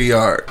with a nigga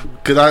yard.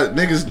 Cause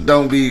niggas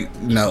don't be,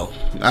 no.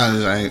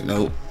 I ain't,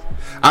 nope.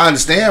 I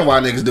understand why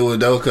niggas do it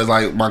though, cause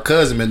like my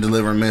cousin been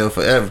delivering mail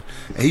forever,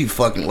 and he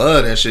fucking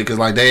love that shit, cause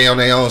like they on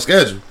their own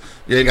schedule.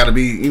 You ain't gotta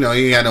be, you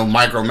ain't got no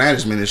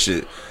micromanagement and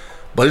shit.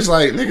 But it's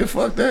like, nigga,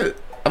 fuck that.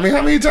 I mean,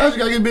 how many times you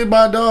gotta get bit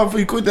by a dog before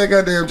you quit that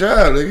goddamn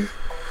job, nigga?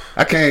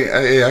 I can't.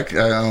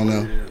 I don't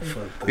know.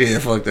 Yeah,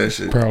 fuck that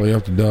shit. Probably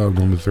up to dog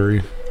number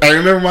 3. I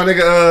remember my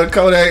nigga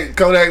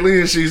Kodak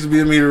Lee. She used to be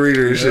a meter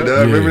reader and shit.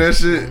 Dog. Yeah. Remember that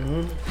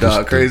shit?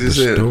 Dog, crazy as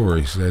the hell.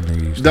 stories that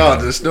nigga used to Dog,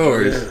 have. the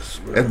stories. Yes,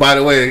 bro. And by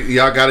the way,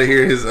 y'all gotta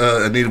hear his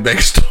Anita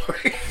Baker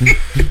story.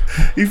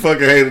 He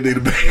fucking hated Anita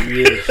Baker.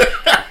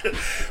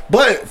 Yes.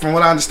 But from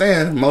what I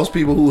understand, most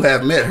people who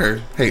have met her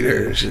hate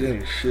her and Shit shit.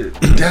 ain't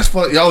shit. That's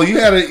fuck. Yo, you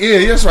had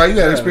that's right. You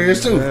had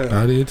experience too.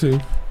 I did too.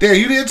 Yeah,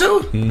 you did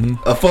too.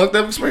 A fucked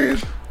up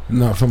experience.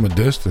 Not from a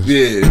distance.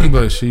 Yeah.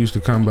 But she used to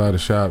come by the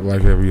shop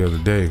like every other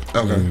day.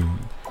 Okay. And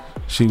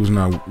she was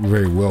not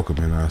very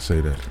welcoming, I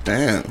say that.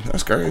 Damn,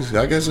 that's crazy.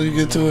 I guess when you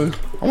get to it,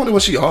 I wonder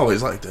what she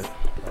always like that.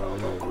 I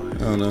don't know. I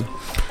don't know.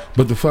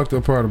 But the fucked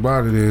up part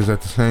about it is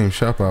at the same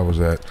shop I was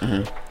at,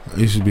 there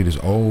used to be this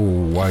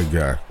old white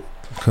guy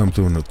come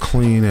through in a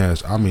clean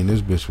ass. I mean,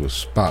 this bitch was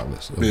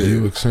spotless. A Yeah.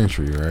 Buick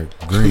Century,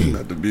 right? Green.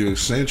 Not the Buick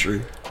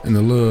Century. And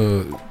the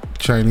little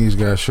Chinese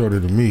guy shorter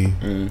than me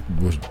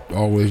was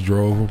always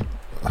drove him,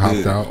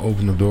 hopped out,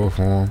 opened the door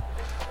for him.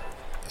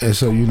 And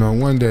so,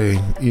 one day,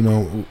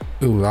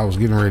 I was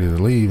getting ready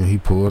to leave and he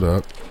pulled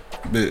up,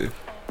 Yeah.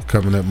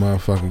 coming that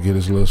motherfucker, get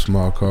his little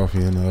small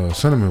coffee and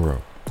cinnamon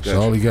roll. That's Gotcha.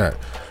 all he got.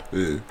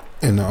 Yeah.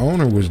 And the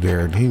owner was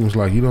there and he was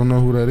like, "You don't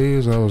know who that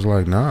is?" I was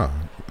like, "Nah."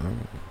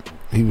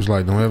 He was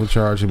like, "Don't ever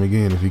charge him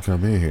again if he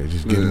come in here.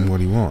 Just give him what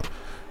he want."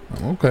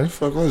 I'm, okay.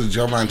 Fuck, what was it,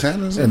 Joe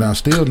Montana or something? And I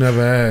still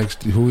never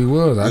asked who he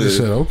was. I just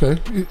Yeah. said, "Okay."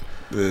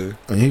 Yeah.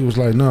 And he was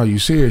like, "No, you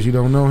serious? You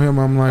don't know him?"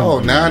 I'm like, Oh,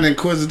 now an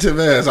inquisitive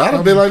ass. I'd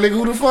have been like, nigga,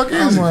 who the fuck is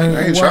I'm he? like,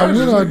 I ain't why charged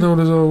would this I nigga. know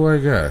this old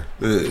white guy?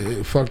 Yeah.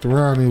 He fucked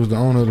around. He was the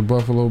owner of the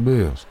Buffalo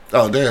Bills.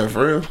 Oh, damn,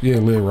 for real? Yeah,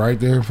 lived right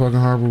there in fucking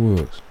Harbor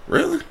Woods.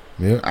 Really?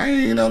 Yeah. I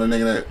ain't even know the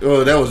nigga that.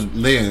 Well, that was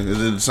then.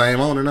 Is it the same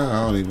owner now?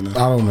 I don't even know.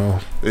 I don't know.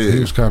 Yeah. He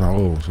was kind of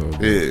old, so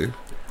Yeah.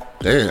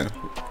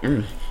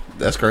 Damn.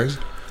 That's crazy.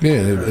 yeah.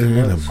 And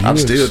a I'm Buick,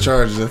 still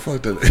charged that.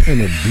 Fuck that.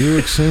 in a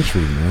Buick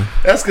Century, man.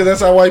 That's because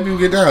that's how white people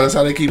get down. That's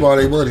how they keep all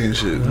their money and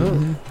shit.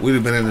 We'd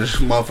have been in this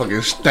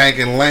motherfucking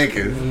stankin'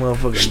 Lankin.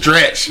 Motherfucking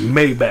Stretch.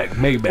 Maybach.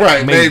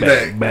 Right,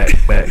 Maybach.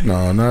 back.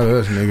 No, not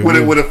us, nigga.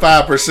 With a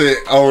 5%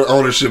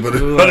 ownership of the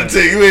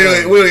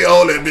team. We ain't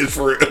own that bitch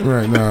for real.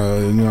 Right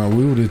now,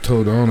 we would have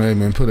told the owner, "Hey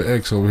man, put an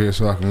X over here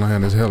so I can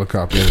land this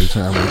helicopter every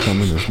time we come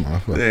in this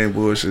motherfucker." That ain't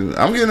bullshit.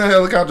 I'm getting a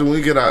helicopter when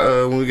we get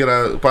our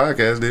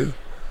podcast deal.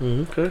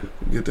 Okay.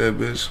 Get that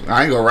bitch.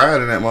 I ain't gonna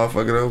ride in that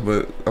motherfucker though,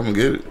 but I'm gonna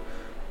get it.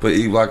 Put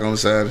E-Block on the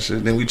side and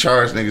shit. Then we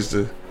charge niggas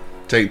to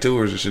take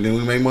tours and shit. Then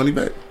we make money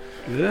back.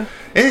 Yeah.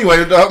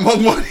 Anyway, dog, more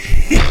money.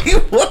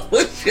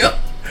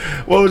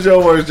 What was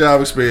your worst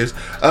job experience?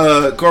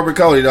 Corporate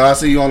Cody, dog. I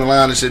see you on the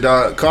line and shit,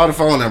 dog. Call the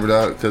phone number,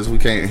 dog, because we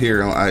can't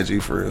hear it on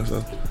IG for real.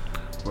 So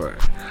Right.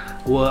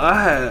 Well,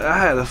 I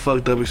had a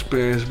fucked up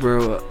experience,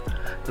 bro.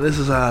 And this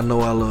is how I know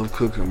I love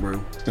cooking,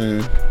 bro.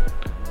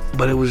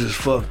 But it was just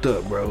fucked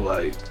up, bro.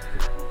 Like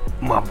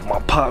my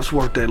pops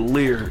worked at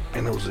Lear,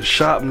 and there was a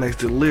shop next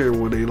to Lear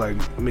where they like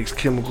mix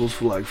chemicals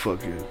for like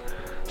fucking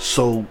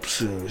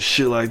soaps and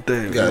shit like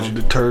that. Gotcha. You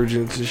know,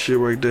 detergents and shit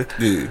right there.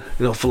 Yeah.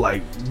 You know, for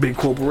like big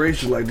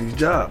corporations like these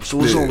jobs.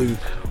 So it's only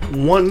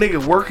one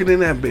nigga working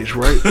in that bitch,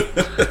 right?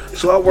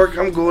 So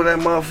I'm going that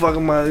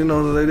motherfucker. You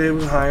know, they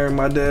was hiring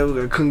my dad.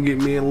 I couldn't get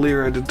me and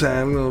Lear at the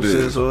time. You know what I'm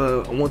saying?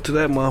 So I went to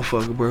that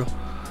motherfucker, bro.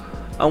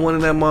 I went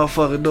in that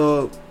motherfucker,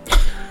 dog.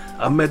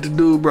 I met the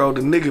dude, bro.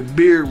 The nigga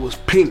beard was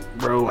pink,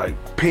 bro, like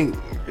pink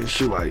and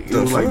shit, like it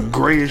was like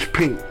grayish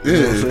pink. You know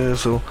what I'm saying?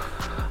 So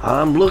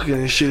I'm looking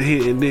and shit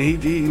here, and then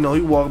he you know,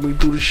 he walked me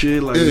through the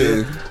shit like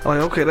that. I'm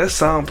like, okay, that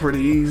sound pretty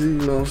easy. You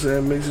know what I'm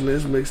saying? Mixing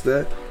this, mix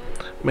that.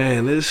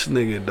 Man, this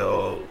nigga,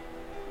 dog.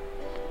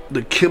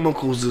 The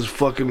chemicals is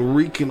fucking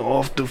reeking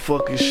off the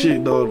fucking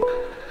shit, dog.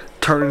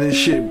 Turning this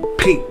shit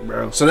pink,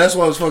 bro. So that's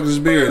what was fucking his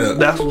beard up.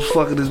 That's what's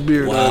fucking his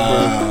beard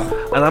up,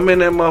 bro. And I'm in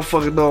that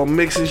motherfucker, dog,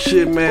 mixing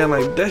shit, man.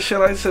 Like, that shit,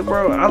 I said,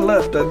 bro, I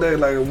left that day.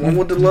 Like, when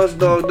went to lunch,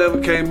 dog, never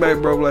came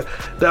back, bro. Like,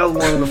 that was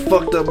one of the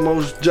fucked up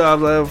most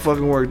jobs I ever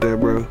fucking worked at,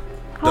 bro.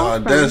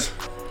 Dog, that's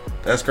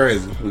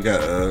crazy. We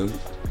got a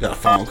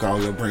phone call.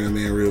 We're gonna bring him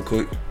in real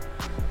quick.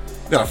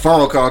 Got a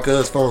phone call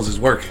because phones is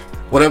working.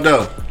 What up,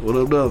 though? What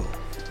up, though?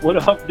 What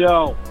up,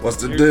 though? What's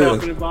the You're deal?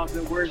 talking about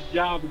the worst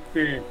job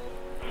experience.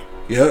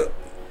 Yep.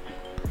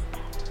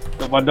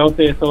 So if I don't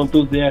say it so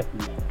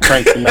enthusiastic,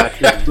 Frank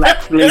Sinatra,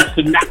 Black Slave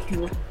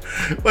Sinatra.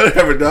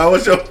 Whatever, dog.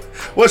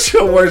 What's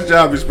your worst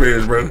job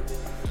experience, bro?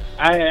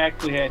 I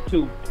actually had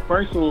two. The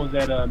first one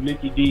was at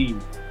Mickey D's.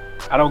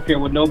 I don't care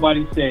what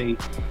nobody say.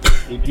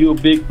 If you a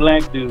big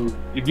black dude,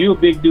 if you a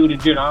big dude in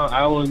general, I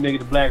don't want to make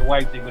it a black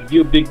white thing, but if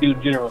you a big dude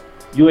in general,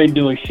 you ain't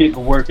doing shit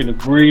but working the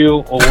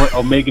grill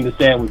or making the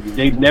sandwiches.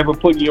 They never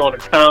put you on the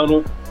counter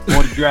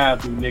or the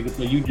drive-through, nigga.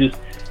 So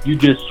you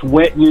just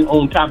sweating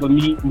on top of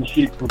meat and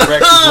shit for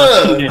breakfast,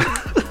 lunch, and dinner.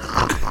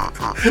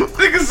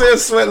 Nigga said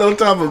sweating on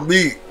top of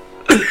meat.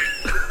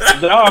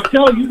 I'm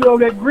telling you,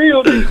 that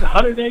grill is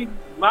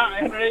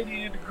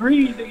 180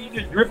 degrees, nigga, you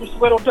just drip of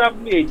sweat on top of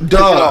me.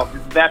 Dog.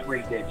 Just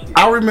evaporate that shit.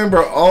 I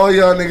remember all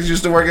y'all niggas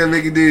used to work at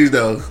Mickey D's,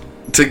 though,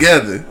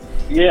 together.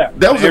 Yeah.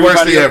 That was the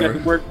worst thing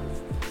ever.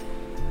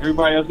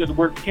 Everybody else got to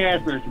work the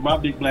cash register. My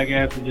big black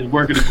ass was just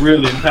working the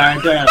grill the entire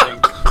time,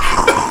 nigga.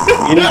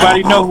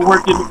 Anybody know who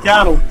worked at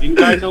McDonald's?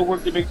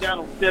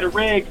 Set of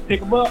regs, pick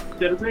them up.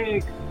 Set of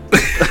regs.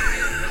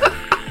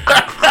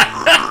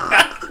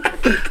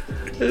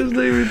 This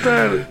nigga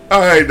retarded. All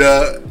right,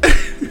 dog.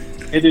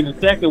 And then the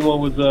second one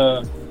was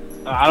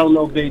I don't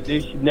know if they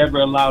should never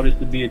allow this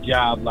to be a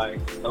job, like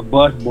a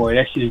busboy.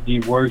 That shit is the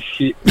worst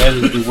shit. That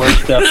is the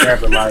worst stuff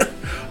ever. Like,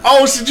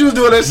 oh shit, you was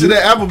doing that shit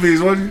at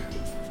Applebee's, wasn't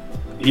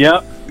you?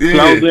 Yep. Yeah. So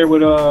I was there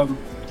with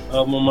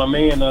my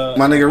man.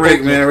 My nigga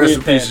Rick, man, rest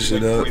in peace and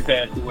shit, dog. He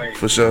passed away.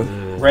 For sure.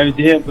 Ran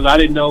into him because I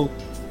didn't know.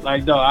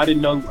 Like, dog, I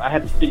didn't know I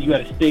had to stay. You got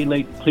to stay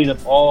late to clean up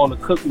all the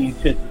cooking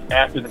utensils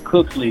after the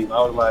cooks leave.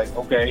 I was like,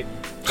 okay.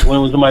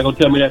 When was somebody gonna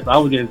tell me that? So I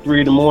was there at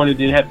 3 a.m.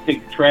 Didn't have to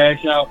take the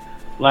trash out.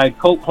 Like,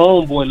 Coke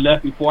homeboy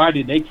left before I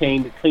did. They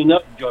came to clean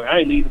up the joint. I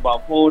ain't leave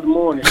about 4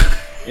 a.m.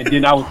 And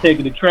then I was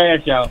taking the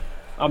trash out.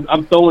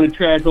 I'm throwing the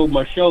trash over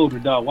my shoulder,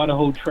 dog. Why the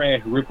whole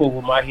trash rip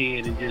over my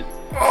head and just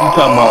you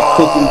talking about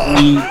cooking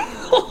weed?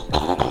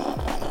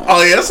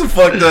 Oh yeah, that's a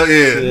fucked up.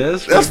 Yeah,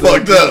 that's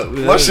fucked up.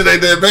 My shit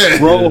ain't that bad.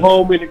 Roll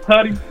home in the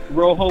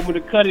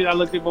cutty. I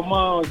looked at my mom.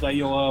 I was like,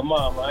 yo,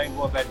 mom, I ain't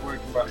going back to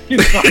work tomorrow.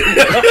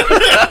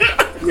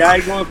 Yeah, I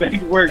ain't going back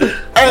to work.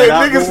 Hey,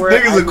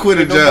 niggas will quit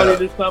a job.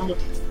 This summer.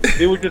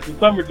 It was just a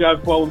summer job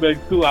before I went back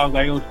to school. I was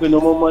like, I don't spend no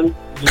more money.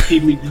 Just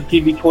keep me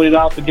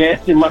 $20 for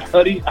gas in my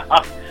cutty.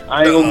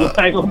 I ain't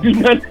gonna do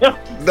nothing else.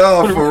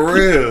 No, for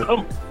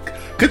real.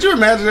 Could you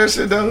imagine that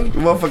shit though? The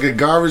motherfucking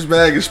garbage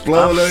bag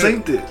explode. I've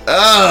seen it.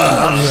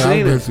 I've seen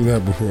I've been it. through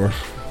that before.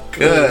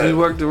 God. You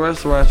worked in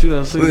restaurants, you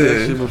done seen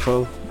that shit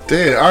before.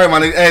 Damn. All right, my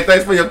nigga. Hey,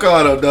 thanks for your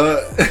call though,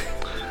 dog.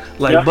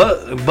 Like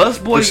bus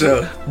boys,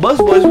 sure. bus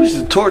boys, we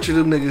should torture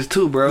them niggas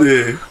too, bro.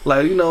 Yeah.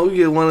 Like, you know, you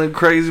get one of the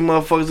crazy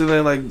motherfuckers in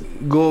there,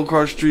 like go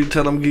across the street,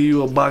 tell them give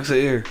you a box of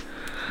air,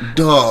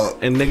 Dog.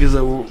 and niggas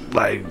are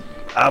like,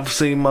 I've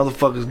seen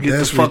motherfuckers get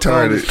That's the fuck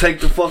retarded. on, just take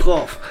the fuck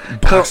off,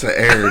 Box of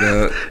air,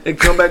 dog. and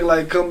come back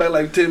like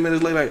 10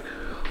 minutes later, like,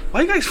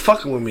 why you guys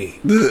fucking with me?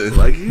 Ugh.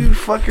 Like, you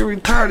fucking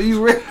retarded, you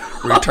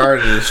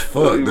Retarded as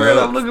fuck, I'm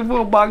dog. looking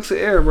for a box of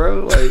air,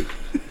 bro. Like,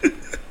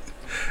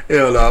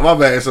 Hell no, my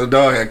bad. So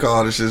dog had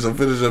called and shit. So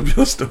finish up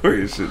your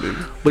story and shit,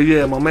 nigga. but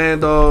yeah, my man,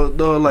 dog,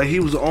 like, he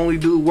was the only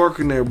dude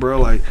working there,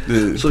 bro. Like,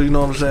 Yeah. so you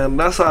know what I'm saying.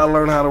 That's how I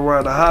learned how to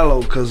ride the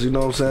hollow, cause you know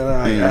what I'm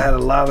saying. I had a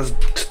lot of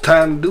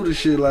time to do this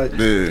shit, like, Yeah.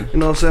 you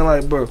know what I'm saying,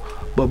 like, bro.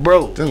 But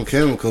bro, Them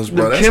chemicals,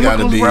 bro. the That's gotta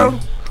chemicals, be. bro.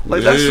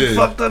 Like, that's some Yeah.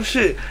 fucked up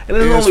shit. And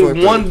Yeah, there's it's only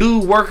fucked one up.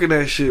 dude working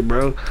that shit,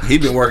 bro. He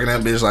been working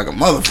that bitch like a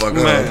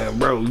motherfucker. Man,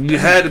 bro, you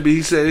had to be.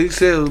 He said it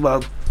was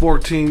about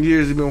 14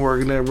 years he been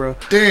working there, bro.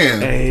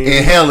 Damn. Hey.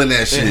 Inhaling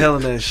that shit.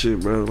 Inhaling that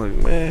shit, bro. Like,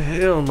 man,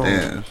 hell no.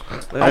 Damn.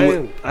 Like, I I ain't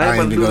ain't about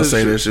even to do gonna this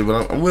say shit. that shit,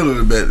 but I'm willing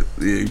to bet.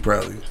 Yeah, he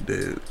probably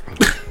did.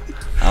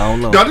 I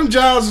don't know. Dog, them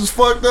jobs was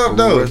fucked up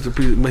though. Rest in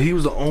peace. Man, he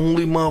was the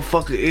only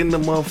motherfucker in the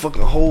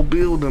motherfucking whole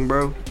building,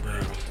 bro.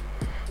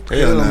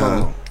 Hell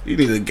no. You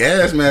need a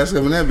gas mask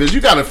up in that bitch.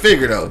 You gotta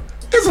figure though.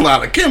 There's a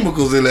lot of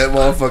chemicals in that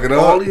motherfucker though.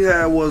 All he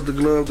had was the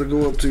glove to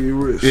go up to your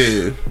wrist.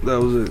 Yeah. That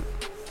was it.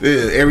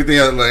 Yeah, everything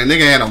else, like,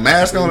 nigga had no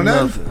mask on or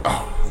nothing. Nothing.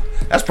 Oh,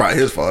 that's probably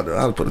his fault though.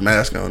 I would put a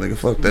mask on, nigga.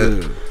 Fuck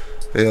that.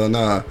 Hell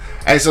nah.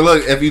 Hey, so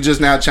look, if you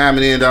just now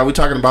chiming in, dog, we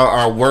talking about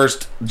our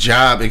worst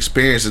job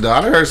experiences, dog.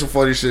 I done heard some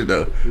funny shit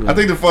though. I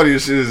think the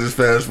funniest shit is this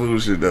fast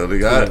food shit though,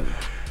 nigga.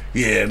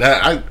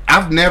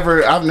 I've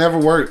never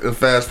worked a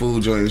fast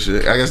food joint and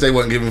shit. I guess they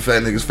wasn't giving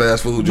fat niggas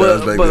fast food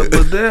jobs back then.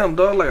 But damn,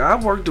 dog, like I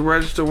worked the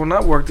register when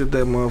I worked at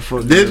that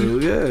motherfucker. Did you?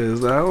 Yeah,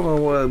 I don't know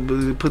what, but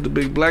they put the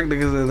big black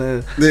niggas in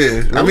there.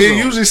 Yeah, I mean,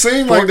 it usually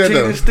seemed like that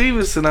though.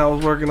 Stevenson, I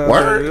was working out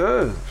Word?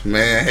 there. Yeah.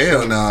 Man,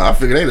 hell no. I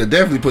figured they'd have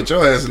definitely put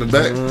your ass in the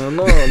back.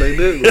 No, they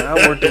didn't.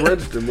 I worked the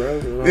register,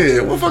 bro.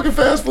 Yeah, what fucking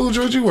fast food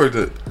joint you worked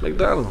at?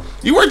 McDonald's.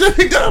 You worked at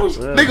McDonald's?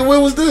 Yeah. Nigga,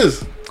 when was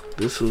this?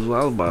 This was when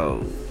I was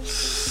about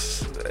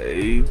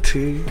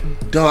 18.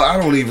 Dog,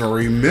 I don't even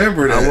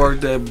remember that. I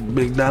worked at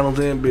McDonald's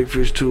and Big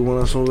Fish too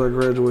as soon as I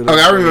graduated.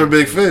 Okay, I remember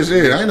Big Fish, yeah.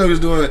 I didn't know he was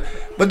doing it.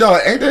 But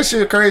dog, ain't that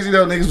shit crazy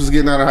though? Niggas was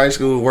getting out of high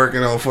school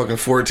working on fucking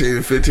 14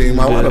 and 15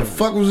 miles. Why the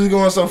fuck was we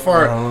going so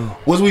far?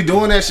 Was we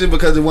doing that shit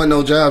because there wasn't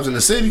no jobs in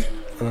the city?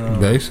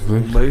 Basically.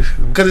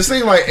 Because it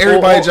seemed like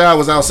everybody's job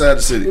was outside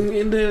the city.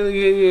 And then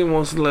you ain't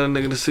want to let a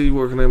nigga to see you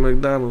working at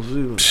McDonald's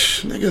either.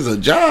 Niggas a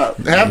job.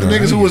 Half the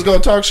niggas who was gonna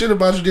talk shit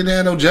about you didn't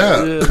have no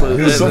job. Yeah,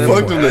 but So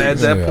fuck them at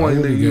niggas. that point,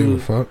 I really nigga, gave a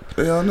fuck.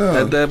 Hell no.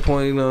 at that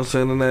point, you know what I'm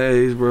saying, in that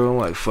age, bro, I'm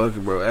like, fuck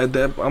it, bro. At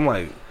that, I'm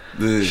like,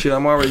 Yeah. shit,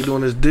 I'm already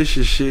doing this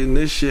dishes shit, and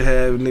this shit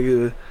have,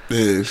 nigga,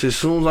 Yeah. shit, as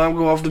soon as I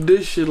go off the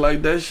dish shit,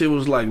 like, that shit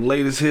was, like,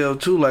 late as hell,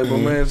 too. Like, my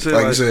man said,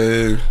 Like you like,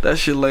 said, that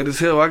shit late as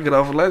hell. I get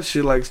off of that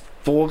shit, like,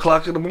 4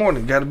 o'clock in the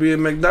morning. Gotta be at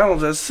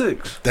McDonald's at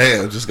 6.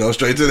 damn, just go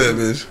straight to that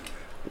bitch.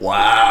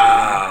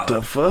 Wow.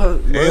 The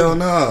fuck? Bro? Hell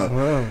no.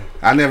 Wow.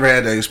 I never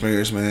had that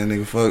experience, man.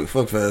 Nigga,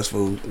 fuck fast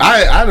food.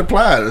 I'd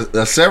applied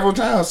several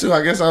times too.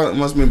 I guess I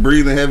must have been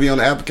breathing heavy on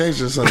the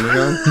application or something. You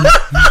know?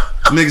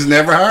 Niggas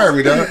never hired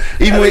me, dog.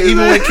 Even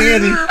when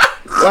Candy,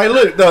 like,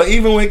 look, though,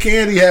 even when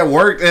Candy had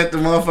worked at the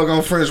motherfucker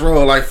on French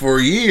Road like for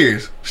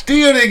years,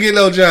 still didn't get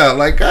no job.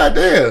 Like,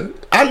 goddamn,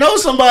 I know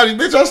somebody,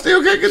 bitch. I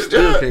still can't get a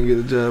Still job. can't get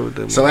a job with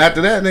that. So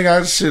after that,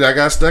 nigga, I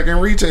got stuck in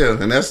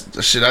retail, and that's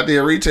the shit I did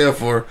retail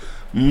for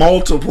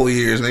multiple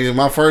years, nigga.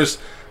 My first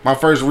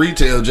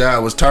retail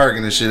job was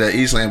Target and shit at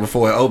Eastland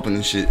before it opened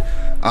and shit.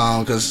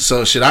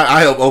 I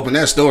helped open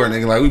that store,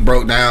 nigga. Like, we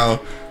broke down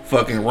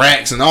fucking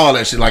racks and all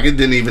that shit. Like, it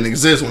didn't even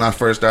exist when I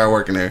first started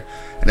working there,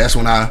 and that's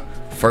when I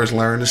first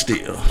learned to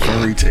steal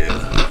from retail.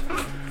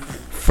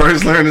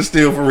 First learned to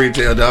steal from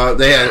retail, dog.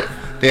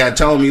 They had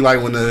told me,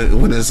 like, when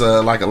there's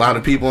like a lot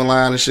of people in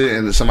line and shit,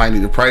 and somebody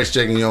need a price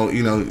check, and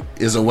you know,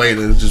 is a way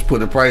to just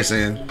put a price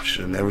in.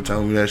 Should never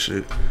told me that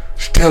shit.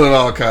 Stealing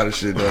all kind of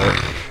shit, dog.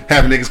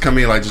 Having niggas come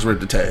in like, just rip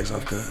the tags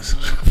off, cuz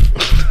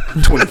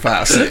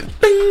 25 cents,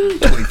 bing,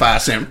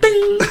 25 cents,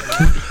 bing.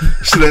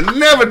 Should have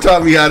never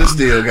taught me how to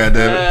steal,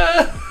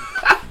 goddamn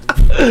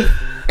it.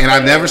 And I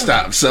never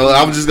stopped. So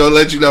I'm just gonna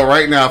let you know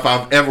right now, if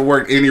I've ever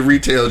worked any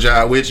retail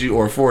job with you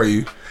or for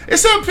you.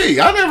 Except P.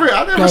 I never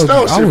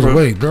stole shit I was from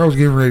wait, bro. I was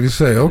getting ready to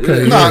say,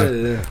 okay. Nah,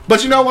 yeah.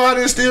 But you know why I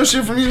didn't steal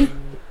shit from you?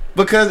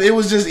 Because it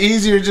was just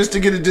easier just to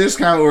get a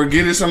discount or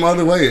get it some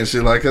other way and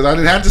shit. Like, cause I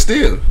didn't have to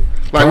steal.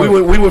 Like,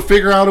 we would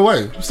figure out a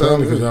way. So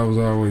because I was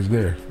always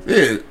there.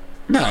 yeah,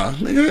 nah,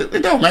 nigga,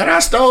 it don't matter. I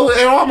stole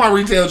at all my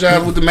retail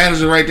jobs with the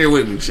manager right there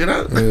with me. Shit,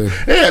 it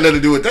had nothing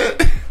to do with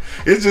that.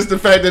 It's just the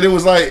fact that it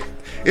was like,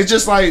 it's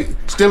just like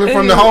stealing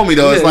from the homie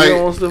though. It's yeah, you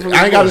don't want to steal like from I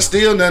ain't the got to boy.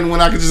 steal nothing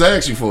when I can just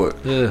ask you for it.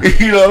 Yeah.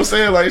 You know what I'm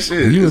saying? Like,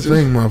 shit. You would it's just-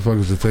 think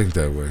motherfuckers would think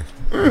that way.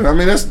 I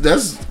mean,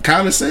 that's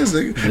common sense,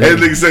 nigga. And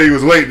the nigga said he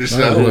was waiting to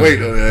shit. I was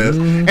waiting on that ass.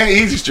 And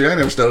Easy Street, I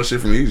never stole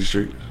shit from Easy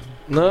Street.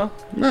 No,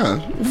 Nah.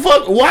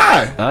 Fuck,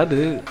 why? I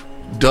did.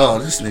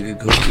 Dog, this nigga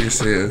goofy as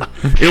hell.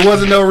 It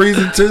wasn't no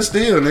reason to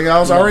steal, nigga. I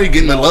was already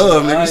getting the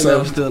love, I nigga. ain't So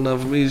never steal nothing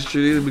from East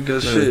Street either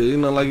because shit, you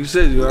know, like you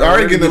said, you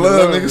already getting the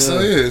love, nigga. yeah. So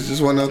yeah, it's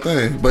just one of those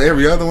things. But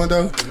every other one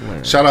though,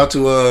 shout out to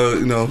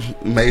you know,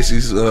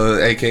 Macy's,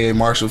 aka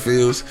Marshall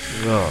Fields.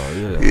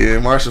 Oh yeah. Yeah,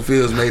 Marshall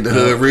Fields made the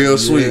hood real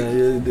sweet.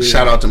 Yeah, he did.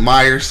 Shout out to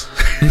Myers.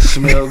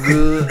 Smell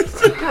good.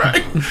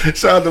 Right.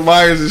 Shout out to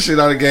Myers and shit.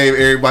 I done gave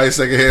everybody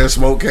secondhand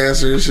smoke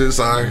cancer and shit.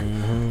 Sorry,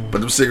 but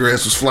them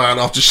cigarettes was flying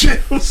off the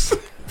shelves.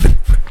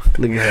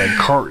 Nigga had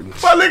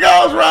cartons. My nigga,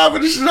 I was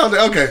robbing this shit out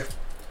there. Okay.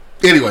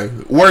 Anyway,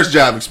 worst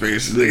job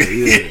experiences,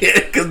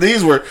 nigga. Because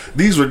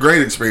these were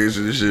great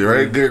experiences and shit,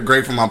 right? Good,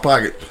 great for my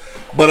pocket.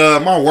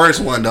 But my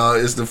worst one, dog,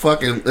 is the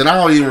fucking, and I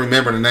don't even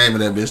remember the name of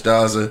that bitch,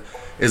 dog.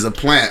 Is a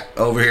plant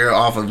over here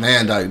off of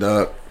Van Dyke,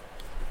 dog.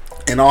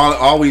 And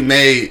all we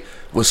made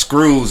was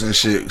screws and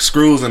shit,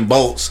 screws and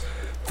bolts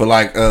for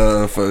like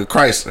for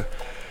Chrysler.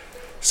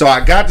 So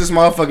I got this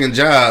motherfucking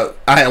job.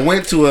 I had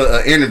went to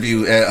an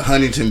interview at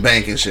Huntington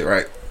Bank and shit,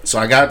 right? So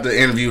I got the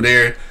interview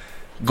there.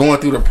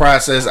 going through the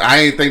process, I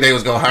didn't think they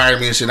was gonna hire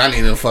me and shit. I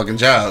needed a fucking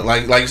job.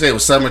 Like you said, it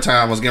was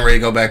summertime. I was getting ready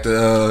to go back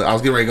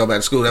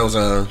to school. That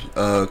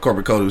was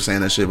corporate code who was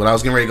saying that shit. But I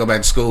was getting ready to go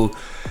back to school.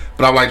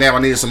 But I'm like, damn, I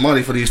needed some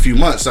money for these few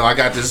months. So I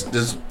got this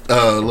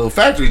little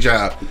factory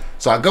job.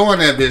 So I go on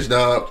that bitch,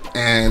 dog,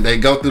 and they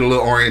go through the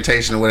little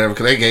orientation or whatever,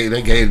 because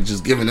they gave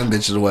just giving them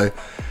bitches away.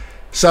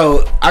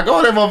 So I go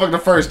on that motherfucker the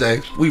first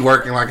day. We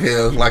working like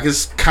hell. Like,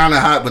 it's kind of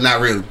hot, but not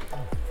really.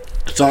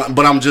 So,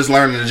 but I'm just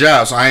learning the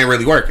job, so I ain't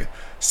really working.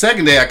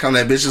 Second day I come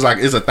to that bitch, it's like,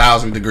 it's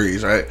 1,000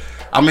 degrees, right?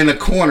 I'm in the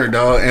corner,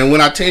 dog, and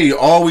when I tell you,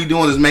 all we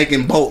doing is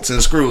making bolts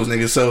and screws,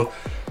 nigga. So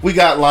we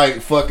got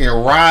like fucking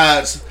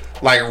rods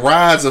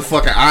of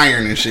fucking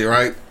iron and shit,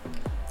 right?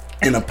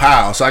 In a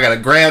pile. So I gotta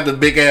grab the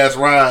big ass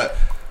rod,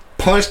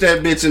 punch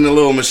that bitch in the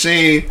little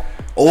machine,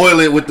 oil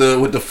it with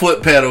the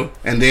foot pedal,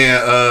 and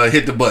then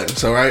hit the button.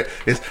 So right,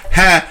 it's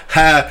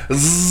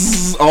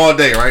zzz, all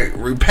day, right?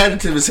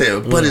 Repetitive as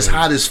hell, but it's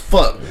hot as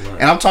fuck.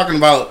 And I'm talking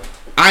about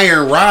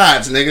iron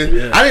rods, nigga.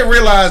 Yeah. I didn't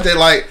realize that,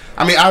 like,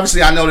 I mean,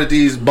 obviously I know that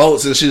these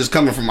bolts and shit is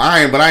coming from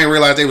iron, but I didn't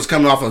realize they was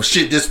coming off of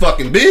shit this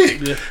fucking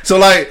big. Yeah. So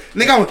like,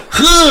 nigga, I'm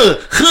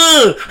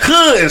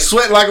and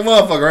sweat like a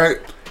motherfucker, right?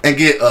 And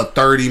get a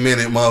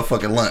 30-minute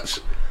motherfucking lunch,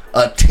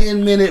 a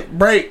 10-minute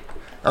break.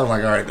 I was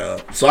like, all right,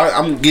 dog. So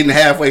I'm getting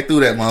halfway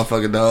through that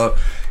motherfucker, dog.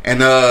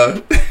 And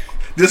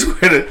this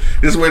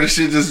where the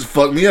shit just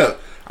fucked me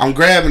up. I'm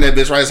grabbing that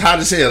bitch, right? It's hot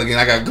as hell again.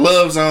 I got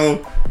gloves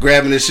on,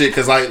 grabbing this shit,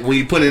 because like when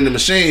you put it in the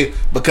machine,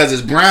 because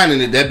it's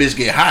grinding it, that bitch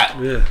get hot.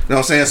 Yeah. You know what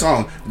I'm saying? So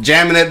I'm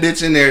jamming that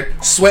bitch in there,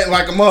 sweating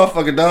like a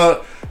motherfucker,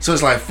 dog. So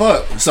it's like,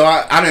 fuck. So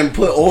I didn't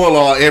put oil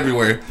all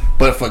everywhere,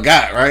 but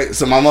forgot, right?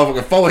 So my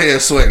motherfucking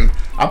forehead sweating.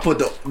 I put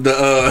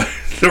the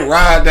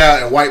rod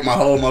down and wiped my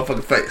whole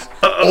motherfucking face.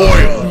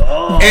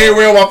 Oil.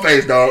 Everywhere on my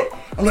face, dog.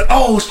 I'm like,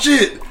 oh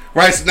shit.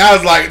 Right, so now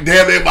it's like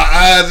damn in my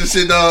eyes and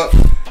shit, dog.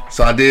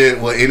 So I did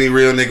what any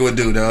real nigga would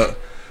do, dog.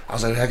 I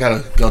was like, I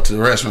gotta go to the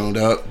restroom,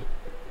 dog.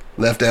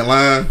 Left that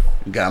line,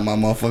 got my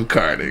motherfucking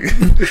car,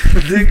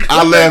 nigga.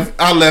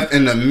 I left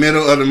in the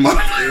middle of the month.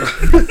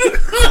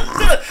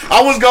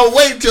 I was gonna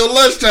wait till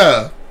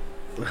lunchtime.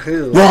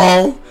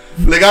 Wrong.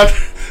 Like, I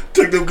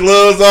took them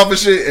gloves off and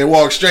shit and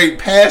walked straight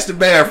past the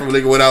bathroom,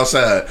 nigga, went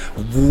outside.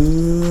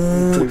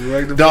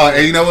 Dog,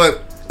 and you know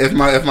what? If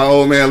my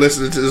old man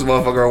listening to this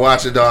motherfucker or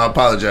watching, dog, I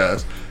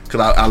apologize. Cause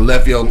I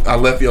left your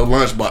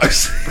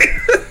lunchbox.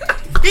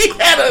 he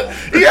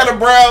had a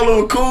brown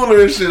little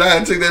cooler and shit. I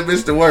had to take that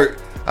bitch to work.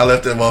 I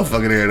left that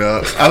motherfucker there,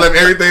 dog. I left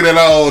everything that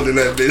I owned in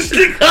that bitch.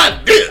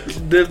 God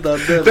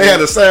damn. They had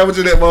a sandwich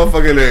in that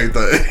motherfucker and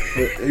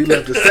everything. You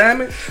left the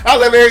sandwich? I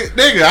left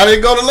nigga. I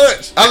didn't go to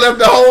lunch. I left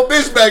the whole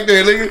bitch back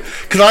there,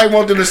 nigga. Cause I didn't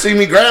want them to see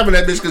me grabbing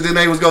that bitch, cause then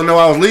they was gonna know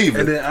I was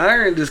leaving. And then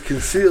iron just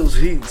conceals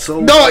heat so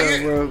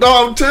well,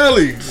 no, I'm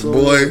telling you, so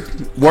boy,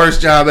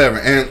 worst job ever.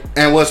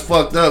 And what's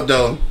fucked up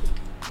though,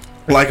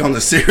 like on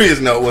the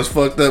serious note, what's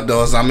fucked up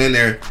though is I'm in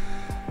there.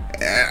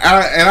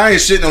 And I ain't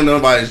shitting on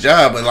nobody's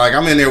job, but like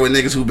I'm in there with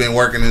niggas who been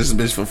working in this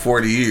bitch for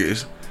 40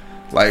 years.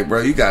 Like,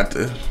 bro, you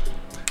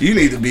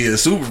need to be a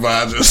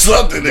supervisor or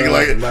something, nigga.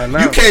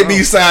 Like, you can't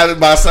be side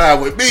by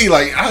side with me.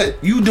 Like,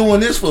 you doing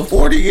this for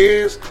 40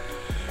 years?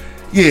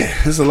 Yeah,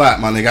 it's a lot,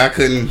 my nigga. I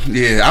couldn't.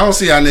 Yeah, I don't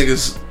see how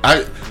niggas.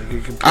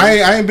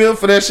 I ain't built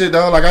for that shit,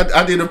 dog. Like,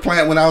 I did a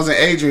plant when I was in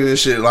Adrian and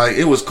shit. Like,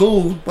 it was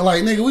cool, but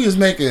like, nigga, we was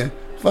making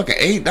fucking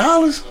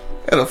 $8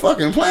 at a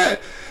fucking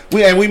plant.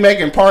 We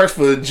making parts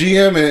for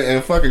GM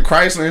and fucking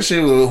Chrysler and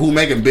shit, who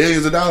making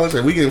billions of dollars,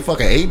 and we getting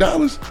fucking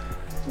 $8.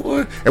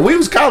 What? And we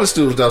was college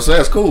students though, so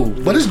that's cool.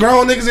 But it's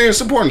grown niggas here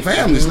supporting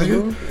families,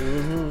 nigga.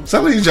 Mm-hmm.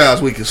 Some of these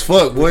jobs weak as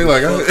fuck, boy.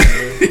 Like,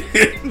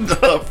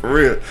 no, for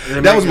real.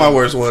 That was my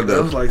worst one though.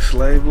 That was like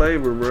slave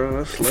labor,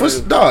 bro.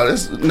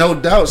 That's no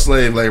doubt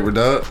slave labor,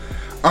 dog.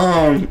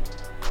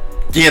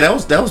 Yeah,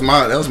 that was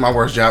my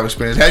worst job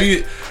experience. Have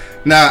you?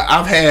 Now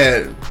I've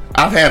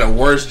had a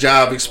worse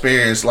job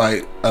experience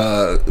like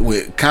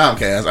with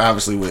Comcast,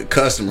 obviously with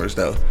customers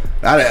though.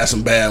 I'd had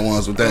some bad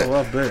ones with that. Oh,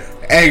 I bet.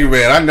 Angry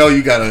Man, I know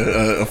you got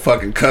a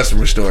fucking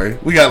customer story.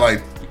 We got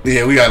like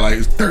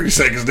 30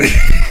 seconds there.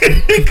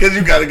 Cause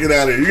you gotta get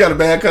out of here. You got a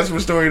bad customer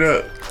story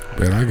though?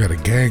 Man, I got a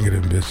gang of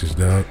them bitches,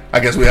 dog. I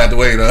guess we have to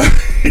wait up.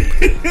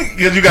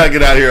 Cause you gotta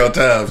get out of here on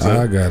time.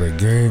 So. I got a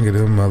gang of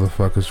them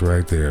motherfuckers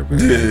right there, man.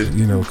 Yeah.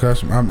 You know,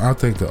 I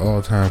think the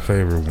all-time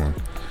favorite one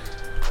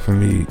for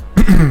me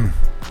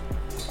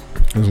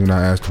was when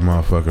I asked the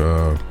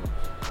motherfucker,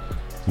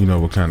 you know,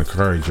 what kind of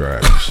car he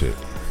drives and shit.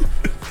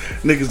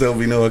 Niggas don't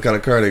be know what kind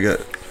of car they got.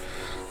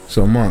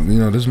 So, Monk, you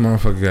know, this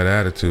motherfucker got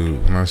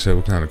attitude. When I said,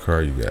 what kind of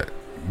car you got?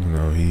 You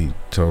know, he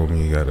told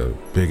me he got a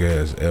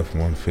big-ass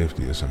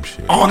F-150 or some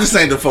shit. Oh, this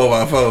ain't the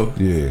 4x4.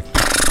 Yeah.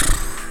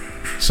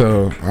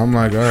 So, I'm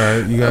like, all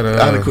right, you got a...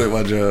 I'd have quit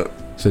my job.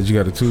 Said,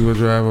 you got a 2-wheel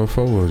drive or a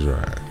 4-wheel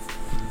drive?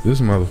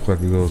 This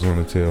motherfucker goes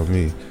on to tell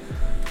me,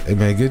 hey,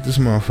 man, get this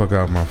motherfucker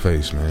out of my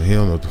face, man. He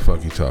don't know what the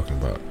fuck he talking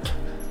about.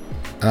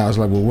 And I was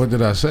like, well, what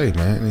did I say,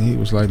 man? And he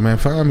was like, man,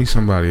 find me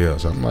somebody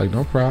else. I'm like,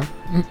 no problem.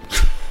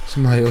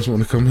 Somebody else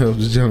want to come help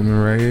this gentleman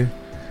right here.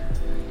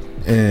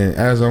 And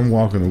as I'm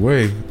walking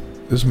away,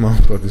 This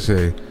motherfucker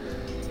say,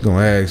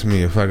 gonna ask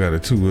me if I got a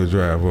 2-wheel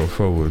drive or a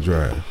 4-wheel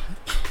drive.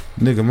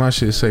 Nigga, my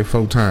shit say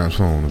 4 times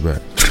 4 on the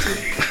back.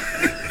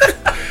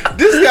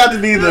 This got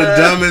to be the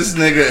dumbest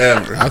nigga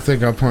ever. I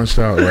think I punched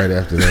out right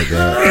after that,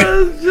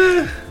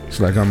 dog. It's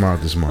like I'm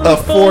out this month. A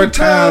 4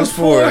 times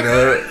 4,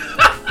 dog.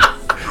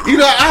 You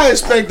know, I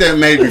expect that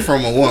maybe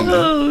from a woman.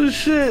 Oh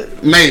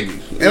shit. Maybe.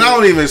 And I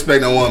don't even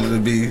expect a woman to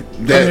be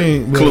that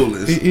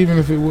clueless. Even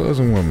if it was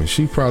a woman,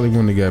 she probably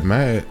wouldn't have got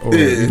mad. Or,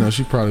 Yeah. you know,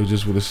 she probably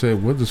just would have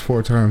said, what does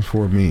 4 times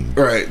 4 mean?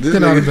 Right. This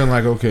Then I'd have nigga, been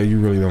like, okay, you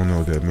really don't know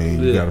what that means.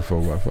 You Yeah. got a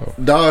 4x4.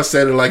 dog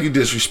said it like you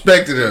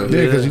disrespected him.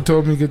 Yeah, because you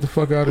told me to get the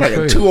fuck out of Like his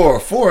a face. 2 or a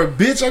 4,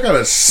 bitch. I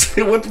gotta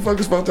say, what the fuck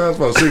is 4 times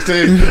 4?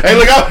 16. Hey,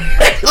 look,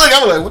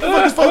 I'm like, what the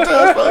fuck is 4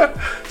 times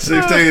 4?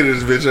 16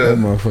 is this bitch That up.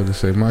 motherfucker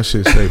say, my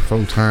shit say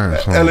 4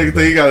 times. That nigga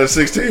think he got a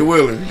 16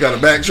 wheeler. He got a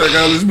backtrack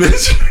on this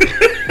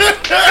bitch.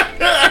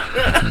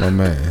 My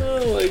man.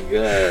 Oh my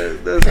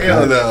god. That's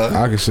Hell no.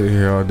 I can sit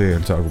here all day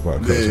and talk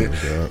about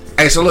customers, dog.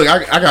 Hey, so look,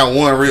 I got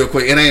one real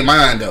quick. It ain't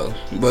mine though,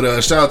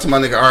 but shout out to my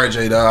nigga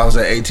RJ though. I was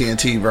at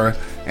AT&T, bro,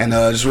 and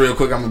just real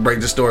quick, I'm gonna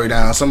break the story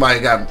down. Somebody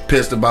got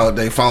pissed about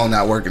their phone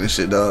not working and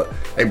shit, dog.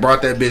 They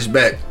brought that bitch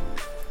back,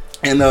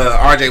 and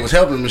RJ was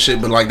helping them and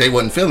shit, but like they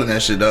wasn't feeling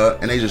that shit, dog,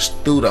 and they just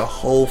threw the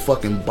whole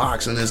fucking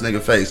box in this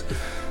nigga face.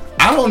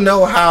 I don't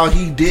know how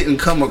he didn't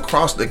come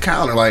across the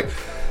counter. Like,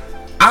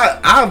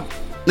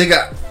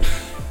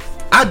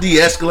 I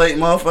de-escalate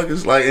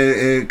motherfuckers like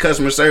in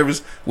customer service,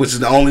 which is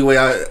the only way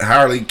I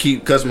hardly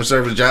keep customer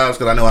service jobs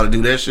because I know how to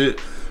do that shit.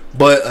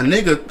 But a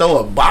nigga throw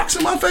a box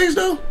in my face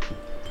though,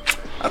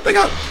 I think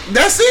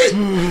that's it.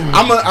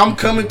 I'm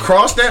coming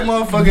across that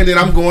motherfucker and then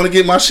I'm going to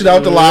get my shit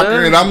out the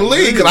locker and I'm gonna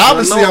leave because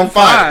obviously I'm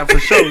fine. For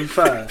sure, you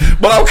fine.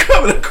 But I'm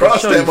coming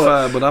across For sure, that you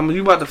motherfucker. fine. But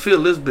you about to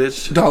feel this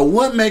bitch. Dog,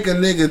 what make a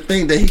nigga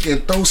think that he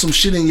can throw some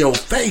shit in your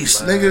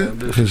face, nigga?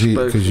 Because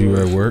you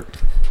at work.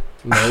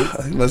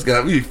 Nope. He must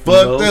got me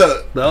fucked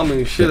up. I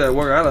mean, shit at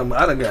work. I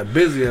done got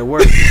busy at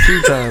work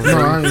 2 times. No,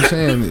 bro. I ain't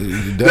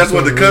saying That's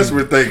what the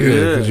customer thinking.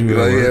 Yeah, because you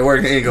Like, at yeah, work.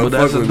 work, he ain't gonna But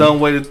fuck that's a with dumb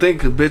me. way to think,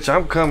 cause bitch,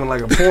 I'm coming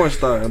like a porn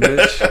star,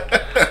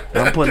 bitch.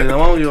 I'm putting it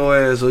on your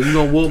ass, so you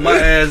gonna whoop my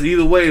ass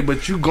either way.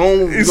 But you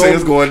gon' He said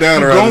it's going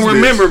down you around gon' this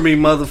remember bitch. me,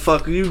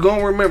 motherfucker. You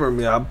gon' remember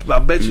me. I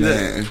bet you that.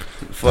 Man,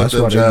 That's fucked why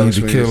up they job need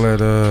to kill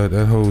experience.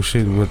 that whole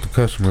shit with the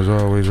customers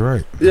always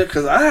right. Yeah,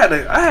 cause I had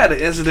an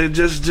incident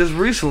just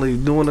recently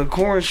doing the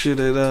corn shit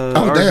at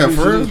Oh, damn,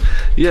 for real?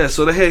 Yeah,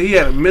 so he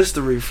had a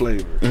mystery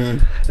flavor,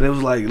 Mhm. and it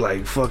was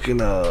like fucking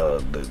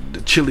the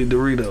chili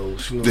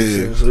Doritos. You know what I'm Yeah.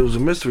 saying? So it was a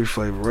mystery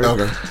flavor, right?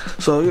 Okay.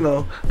 So you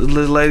know, the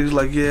little lady's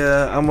like,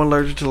 yeah, I'm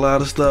allergic to a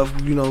lot of stuff.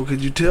 You know,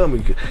 could you tell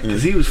me?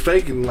 Because he was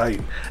faking like,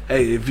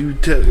 hey, if you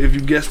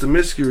guess the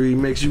mystery, it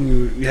makes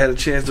you had a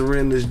chance to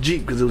win this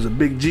Jeep because it was a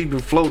big Jeep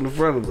and floating in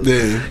front of us.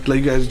 Yeah. Like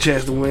you got a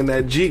chance to win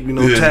that Jeep. You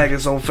know, Yeah. tag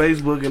us on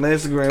Facebook and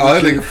Instagram. Oh,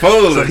 that and shit. nigga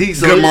full of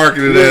good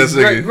marketing ass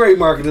nigga. Great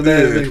marketing ass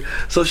Yeah. nigga.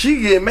 So she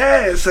get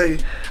mad and say,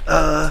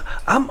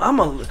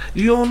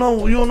 you don't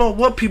know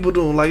what people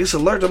doing. Like it's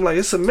allergic. I'm like,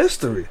 it's a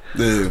mystery.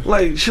 Yeah.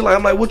 Like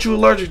I'm like, what you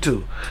allergic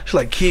to? She's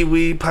like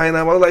kiwi,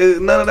 pineapple. I was like,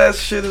 none of that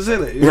shit is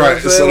in it. You know Right, what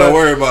I'm so saying? don't Like,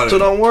 worry about it. So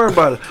don't worry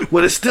about it.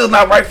 But it's still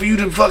not right for you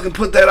to fucking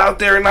put that out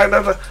there and like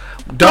that.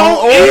 Don't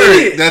order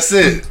eat it. That's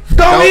it.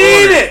 Don't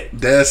eat order it.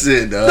 That's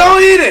it, dog.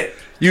 Don't eat it.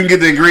 You can get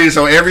the ingredients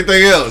on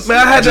everything else.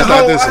 Man, I Just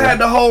not this one. had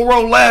the whole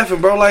row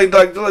laughing, bro. Like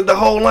the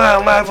whole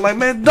line laughing. Like,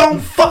 man,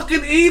 don't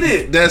fucking eat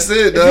it. That's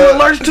it, If you're dog.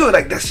 allergic to it,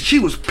 like she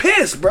was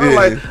pissed, bro. Yeah.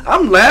 Like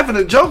I'm laughing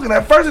and joking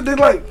at first, and then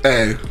like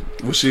Hey,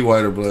 was she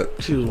white or black?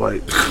 she was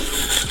white.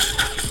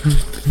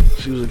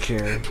 She was a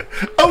Karen.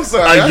 I'm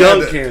sorry. A I young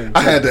had to- Karen.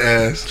 I had to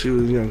ask. She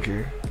was a young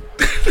Karen.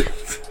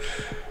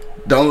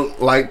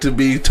 Don't like to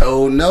be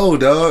told no,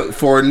 dog,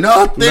 for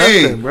nothing.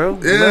 Nothing, bro.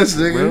 Yes,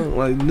 Nothing, nigga.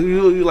 bro. Like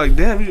you like,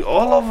 damn, you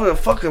all over a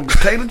fucking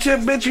potato chip,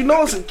 bitch. You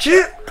know it's a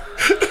chip.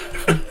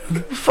 What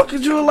the fuck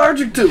is you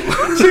allergic to?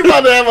 She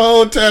about to have a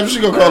whole time. She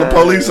gonna call the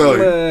police on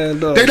you. Man,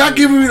 dog. They not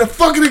giving me the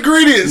fucking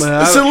ingredients.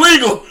 Man, It's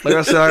illegal. Like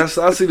I said,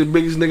 I see the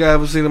biggest nigga I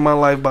ever seen in my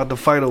life about to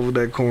fight over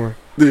that corn.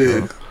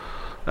 Yeah.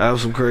 That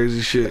was some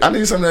crazy shit. I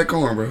need some of that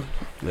corn, bro.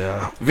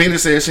 Yeah.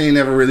 Venus said she ain't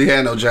never really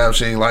had no job.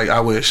 She ain't like, I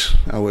wish.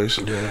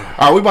 Yeah.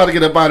 All right, we about to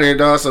get up out of here,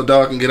 dog, so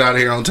dog can get out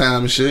of here on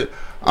time and shit.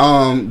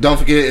 Don't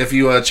forget, if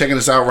you checking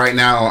us out right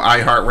now on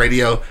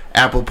iHeartRadio,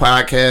 Apple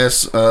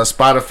Podcasts,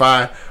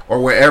 Spotify, or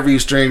wherever you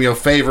stream your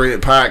favorite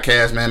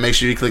podcast, man, make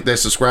sure you click that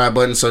subscribe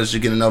button so that you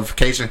get a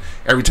notification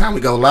every time we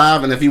go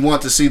live. And if you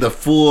want to see the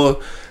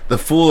full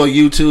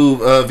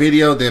YouTube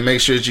video, then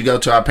make sure that you go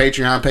to our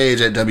Patreon page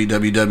at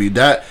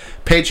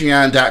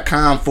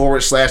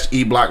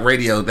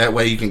www.patreon.com/eblockradio. That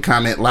way you can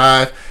comment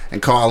live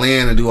and call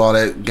in and do all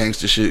that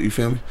gangster shit. You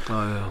feel me?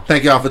 Oh yeah.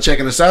 Thank y'all for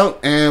checking us out,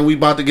 and we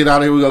about to get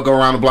out of here. We gonna go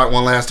around the block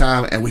one last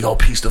time, and we gonna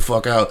peace the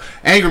fuck out.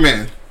 Angry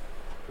Man,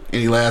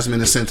 any last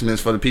minute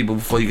sentiments for the people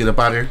before you get up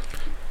out of here?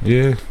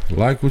 Yeah,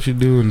 like what you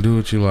do and do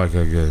what you like,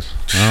 I guess.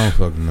 I don't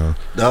fucking know.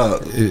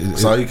 Dog,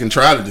 that's all you can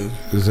try to do.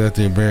 Is that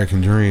the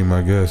American dream,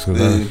 I guess?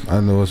 Because Yeah. I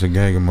know it's a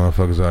gang of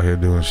motherfuckers out here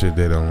doing shit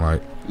they don't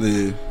like.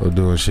 Yeah. Or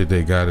doing shit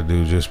they gotta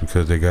do just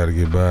because they gotta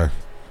get by.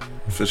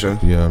 For sure.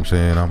 You know what I'm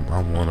saying?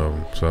 I'm one of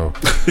them. So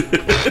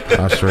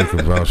I straight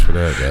can vouch for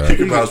that, You dog.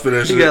 can vouch for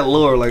that He shit. got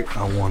Laura like,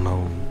 I want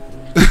them.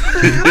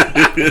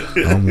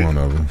 I'm one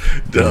of them.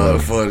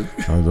 Dog, funny.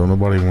 Don't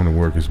nobody want to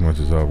work as much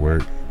as I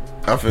work.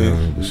 I feel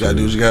you. You gotta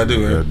do what you gotta do,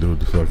 You right? gotta do what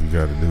the fuck you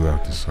gotta do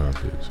out this son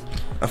bitch.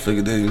 I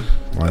figured then.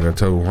 Like I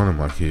told one of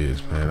my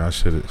kids, man, I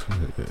should have.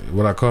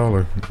 What I call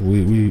her,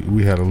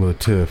 we had a little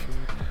tiff,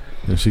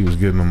 and she was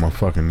getting on my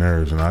fucking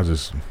nerves, and I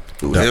just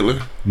Who,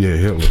 Hitler? Yeah,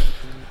 Hitler.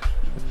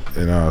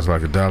 And I was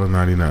like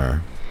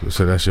 $1.99.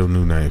 So that's your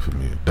new name for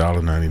me,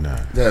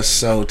 $1.99. That's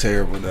so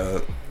terrible,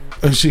 dog.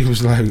 And she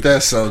was like,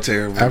 That's so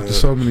terrible. after dog.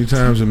 so many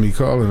times of me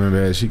calling her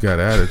that, she got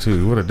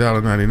attitude. What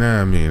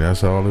 $1.99 mean?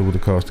 That's all it would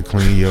have cost to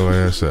clean your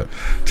ass up.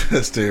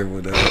 That's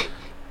terrible, dog.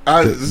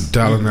 I just,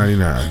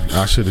 $1.99.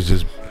 I should have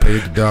just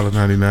paid the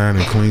 $1.99 and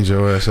cleaned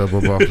your ass up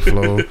off the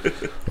floor,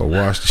 or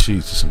washed the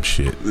sheets or some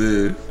shit.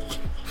 yeah.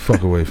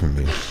 Fuck away from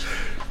me.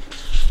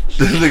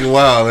 That nigga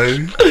wild,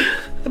 ain't he?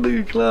 That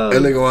nigga clown.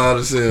 That nigga wild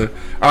as hell.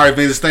 All right,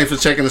 Venus, thanks for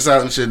checking us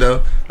out and shit,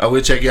 though.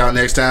 We'll check you out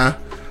next time.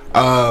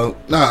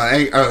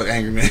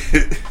 Angry Man.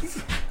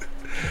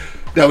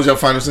 That was your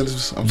final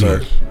sentence? I'm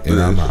sorry. And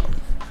I'm out.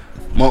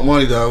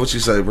 Money, dog, what you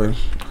say, bro?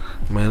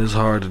 Man, it's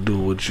hard to do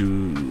what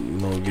you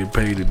get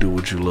paid to do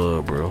what you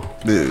love, bro.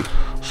 Yeah,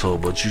 So,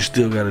 but you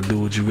still gotta do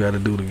what you gotta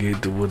do to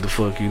get to what the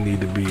fuck you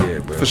need to be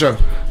at, bro. for sure. You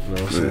know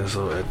what I'm saying?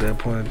 So at that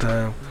point in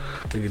time,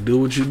 nigga, do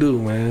what you do,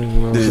 man. You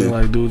know what I'm saying?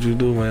 Like, do what you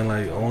do, man.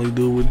 Like, only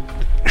do what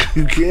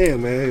you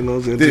can, man. You know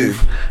what I'm saying?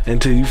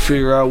 Until you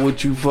figure out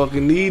what you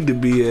fucking need to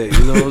be at.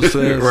 You know what I'm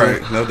saying?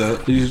 Right, So, no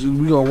doubt.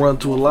 we gonna run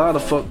to a lot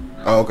of fuck.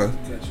 Oh, okay.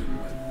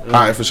 All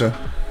right, for sure.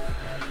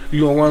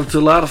 You gonna run into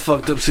a lot of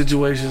fucked up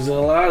situations and a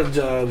lot of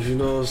jobs. You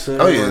know what I'm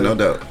saying? Oh, yeah, Like, no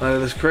doubt. Like,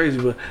 that's crazy,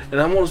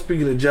 and I'm only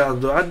speaking of jobs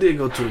though. I did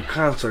go to a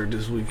concert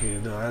this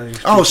weekend though. I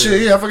didn't Oh, speak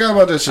shit, yeah, I forgot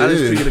about that I didn't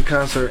shit. speak Yeah. at the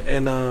concert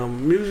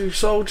and Music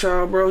Soul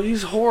Child, bro.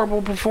 He's a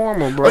horrible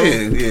performer, bro. Oh,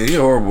 yeah, you're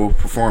a horrible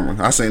performer.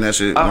 I seen that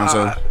shit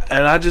myself.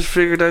 And I just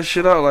figured that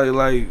shit out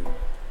like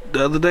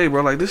the other day,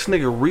 bro. Like, this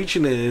nigga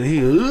reaching in and he,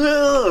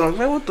 like,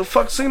 man, what the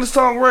fuck? Sing the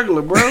song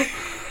regular, bro.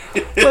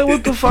 Like,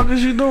 what the fuck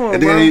is you doing,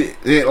 And bro?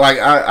 then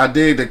I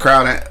dig the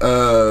crowd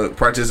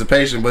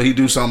participation, but he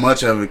do so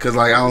much of it because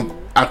like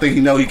I think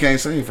he know he can't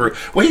sing for.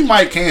 Well, he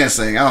can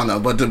sing. I don't know,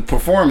 but the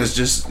performance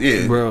just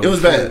Bro, it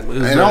was bad. it was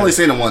And bad. I only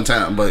seen it one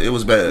time, but it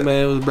was bad.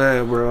 Man, it was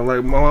bad, bro. Like,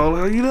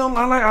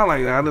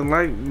 I didn't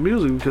like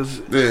music because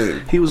Yeah,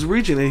 he was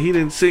reaching and he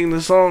didn't sing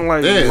the song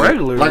like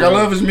regular. Like bro. I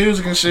love his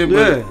music and shit,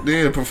 but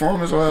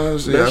performance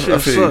wise, that I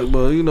shit feel sucked,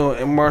 but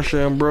and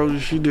Marsha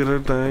Ambrosius, she did her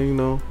thing,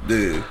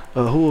 yeah.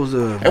 Who was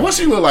And what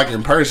she look like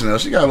in person though?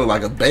 She gotta look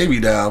like a baby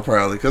doll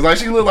probably, cause like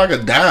she look like a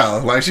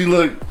doll, like she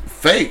look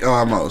fake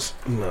almost.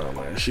 No,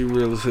 man, she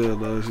real as hell,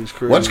 though. She's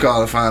crazy. What you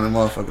call her fine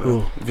motherfucker?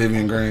 Who?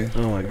 Vivian Green.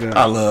 Oh my god.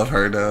 I love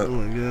her, Oh dog.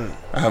 my god.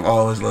 I have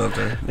always loved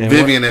her. And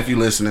Vivian, if you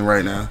listening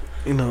right now,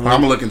 You know, I'm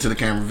gonna look into the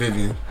camera,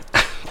 Vivian.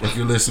 If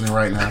you're listening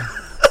right now,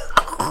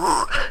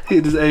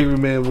 hit this angry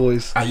man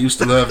voice. I used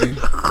to love you.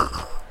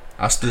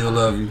 I still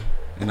love you,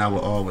 and I will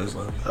always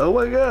love you. Oh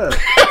my god.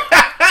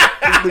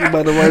 This nigga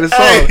about to write a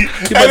song.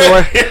 He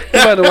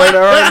about to write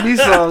an R&B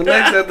song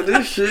next after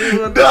this shit.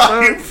 What the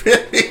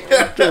fuck?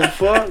 What the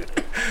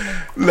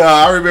fuck? No,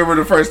 I remember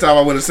the first time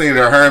I went to see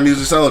her and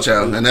Music Soul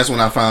Child, and that's when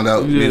I found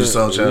out Music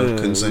Soul Child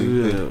couldn't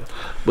sing. Yeah.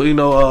 But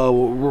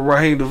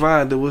Raheem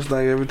Devine did his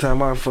thing every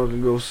time I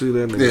fucking go see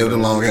that nigga. Yeah, with the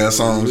long ass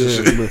songs and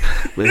shit.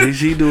 But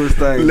he do his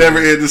thing. Never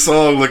end the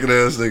song looking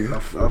ass nigga.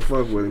 I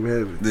fuck with him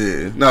heavy.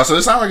 Yeah. No, so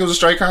it sounded like it was a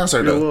straight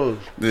concert It though. was.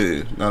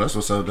 Yeah. No, that's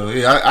what's up though.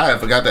 Yeah, I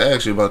forgot to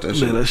ask you about that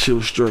shit. Man, that shit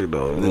was straight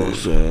though. You know what I'm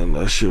saying?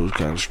 That shit was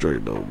kind of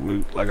straight though.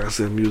 Like I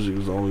said, music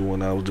was the only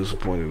one I was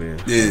disappointed in.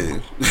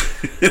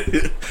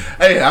 Yeah.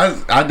 Hey,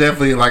 I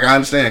definitely I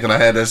understand because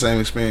I had that same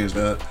experience,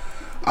 dog.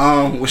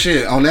 Well,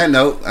 shit. On that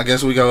note, I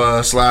guess we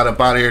go slide up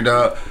out of here,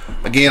 dog.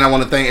 Again, I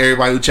want to thank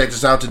everybody who checked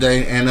us out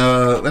today. And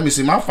let me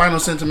see. My final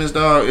sentiments,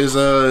 dog, is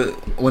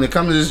when it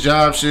comes to this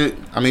job shit.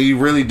 I mean, you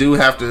really do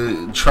have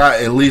to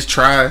at least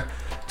try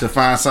to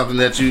find something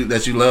that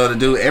you love to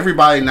do.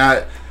 Everybody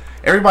not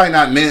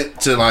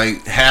meant to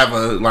have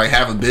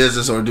a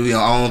business or do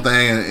your own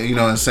thing,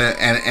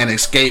 and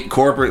escape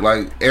corporate.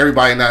 Like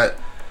everybody not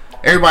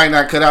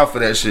cut out for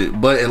that shit.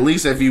 But at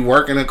least if you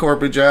work in a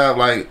corporate job,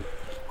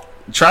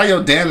 try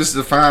your damnedest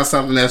to find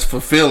something that's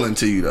fulfilling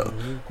to you though,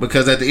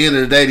 because at the end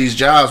of the day, these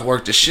jobs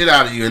work the shit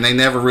out of you, and they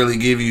never really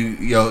give you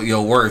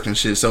your worth and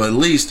shit. So at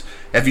least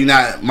if you're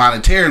not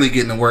monetarily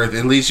getting the worth,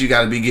 at least you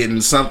got to be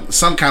getting some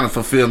kind of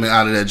fulfillment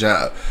out of that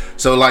job.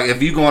 So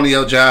if you go into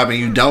your job and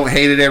you don't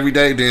hate it every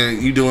day, then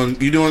you doing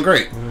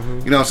great.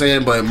 You know what I'm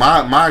saying? But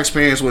my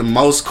experience with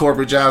most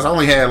corporate jobs, I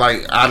only had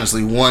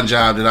honestly one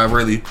job that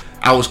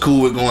I was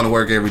cool with going to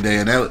work every day,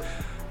 and that was,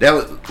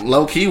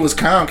 low key was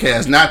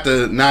Comcast, not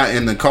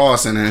in the call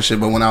center and shit,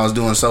 but when I was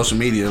doing social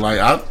media,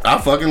 I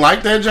fucking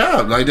liked that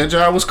job. That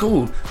job was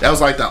cool. That was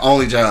the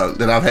only job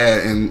that I've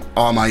had in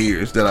all my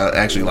years that I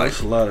actually liked.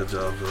 There's a lot of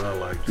jobs that I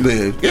like.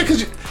 Yeah,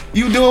 cause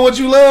you doing what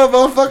you love,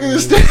 motherfucker.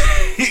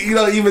 You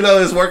know, even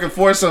though it's working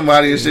for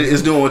somebody and shit,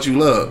 it's doing what you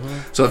love.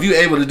 So if you're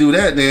able to do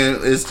that, then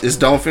it's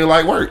don't feel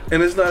like work.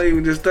 And it's not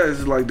even just that;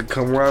 it's like the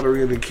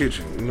camaraderie in the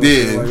kitchen. You know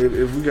Yeah, like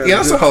if we got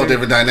that's a whole team,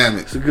 different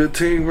dynamic. It's a good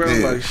team, bro.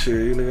 Yeah. Like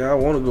shit, you nigga, I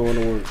want to go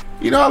into work.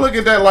 You know, I look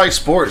at that like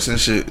sports and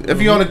shit.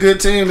 If you're on a good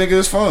team, nigga,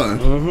 it's fun.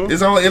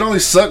 It only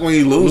suck when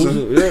you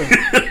losing. Yeah.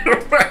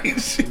 Right,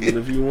 shit. But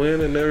if you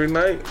win and every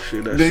night,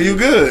 shit, that's Then you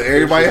good.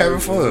 Everybody having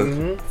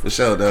fun. For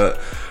sure, dog.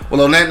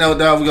 Well, on that note,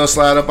 dog, we're going to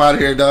slide up out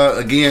of here, dog.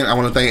 Again, I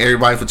want to thank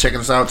everybody for checking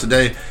us out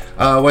today.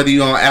 Whether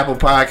you're on Apple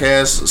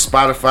Podcasts,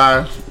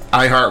 Spotify,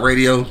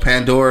 iHeartRadio,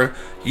 Pandora,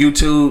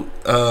 YouTube,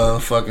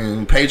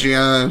 fucking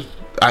Patreon,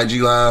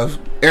 IG Live,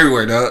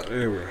 everywhere, dog.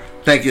 Everywhere.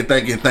 Thank you,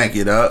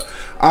 dog.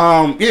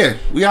 Yeah,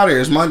 we out here.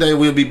 It's Monday.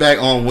 We'll be back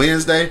on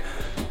Wednesday.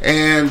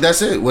 And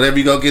that's it. Whatever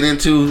you go get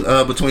into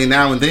between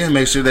now and then,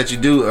 make sure that you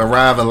do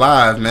arrive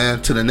alive,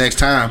 man, to the next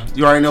time.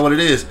 You already know what it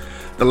is.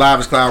 The Live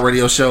is Cloud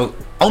radio show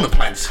on the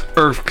planet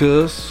Earth,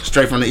 cuz.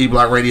 straight from the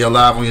E-Block Radio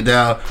live on your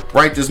dial.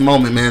 Right this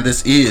moment, man,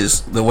 this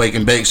is the Wake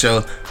and Bake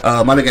show.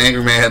 My nigga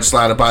Angry Man had to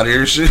slide up out of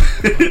here and shit.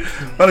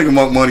 My nigga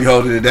Monk Money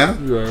holding it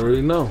down. You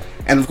already know.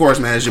 And of course,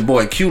 man, it's your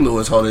boy Q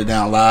Lewis holding it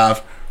down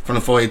live from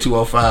the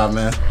 48205,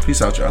 man.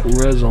 Peace out, y'all.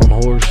 Red Zone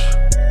horse.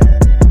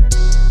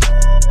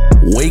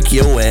 Wake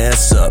your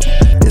ass up.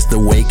 It's the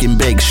Wake and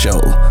Bake Show,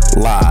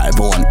 live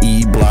on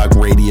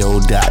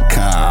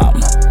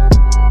eblockradio.com.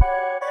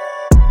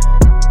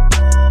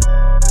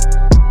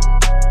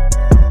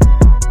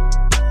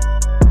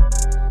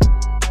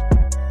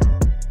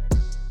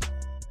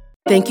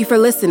 Thank you for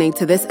listening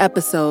to this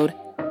episode.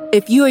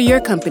 If you or your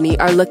company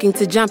are looking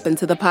to jump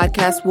into the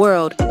podcast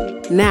world,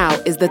 now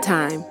is the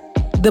time.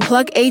 The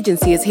Plug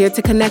Agency is here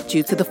to connect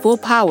you to the full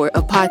power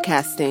of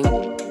podcasting.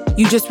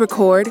 You just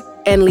record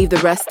and leave the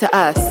rest to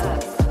us.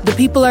 The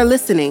people are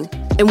listening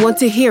and want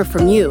to hear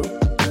from you.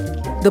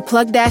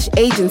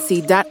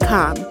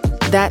 Theplug-agency.com.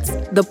 That's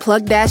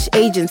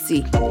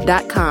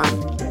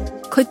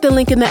theplug-agency.com. Click the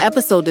link in the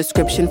episode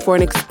description for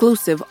an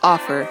exclusive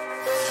offer.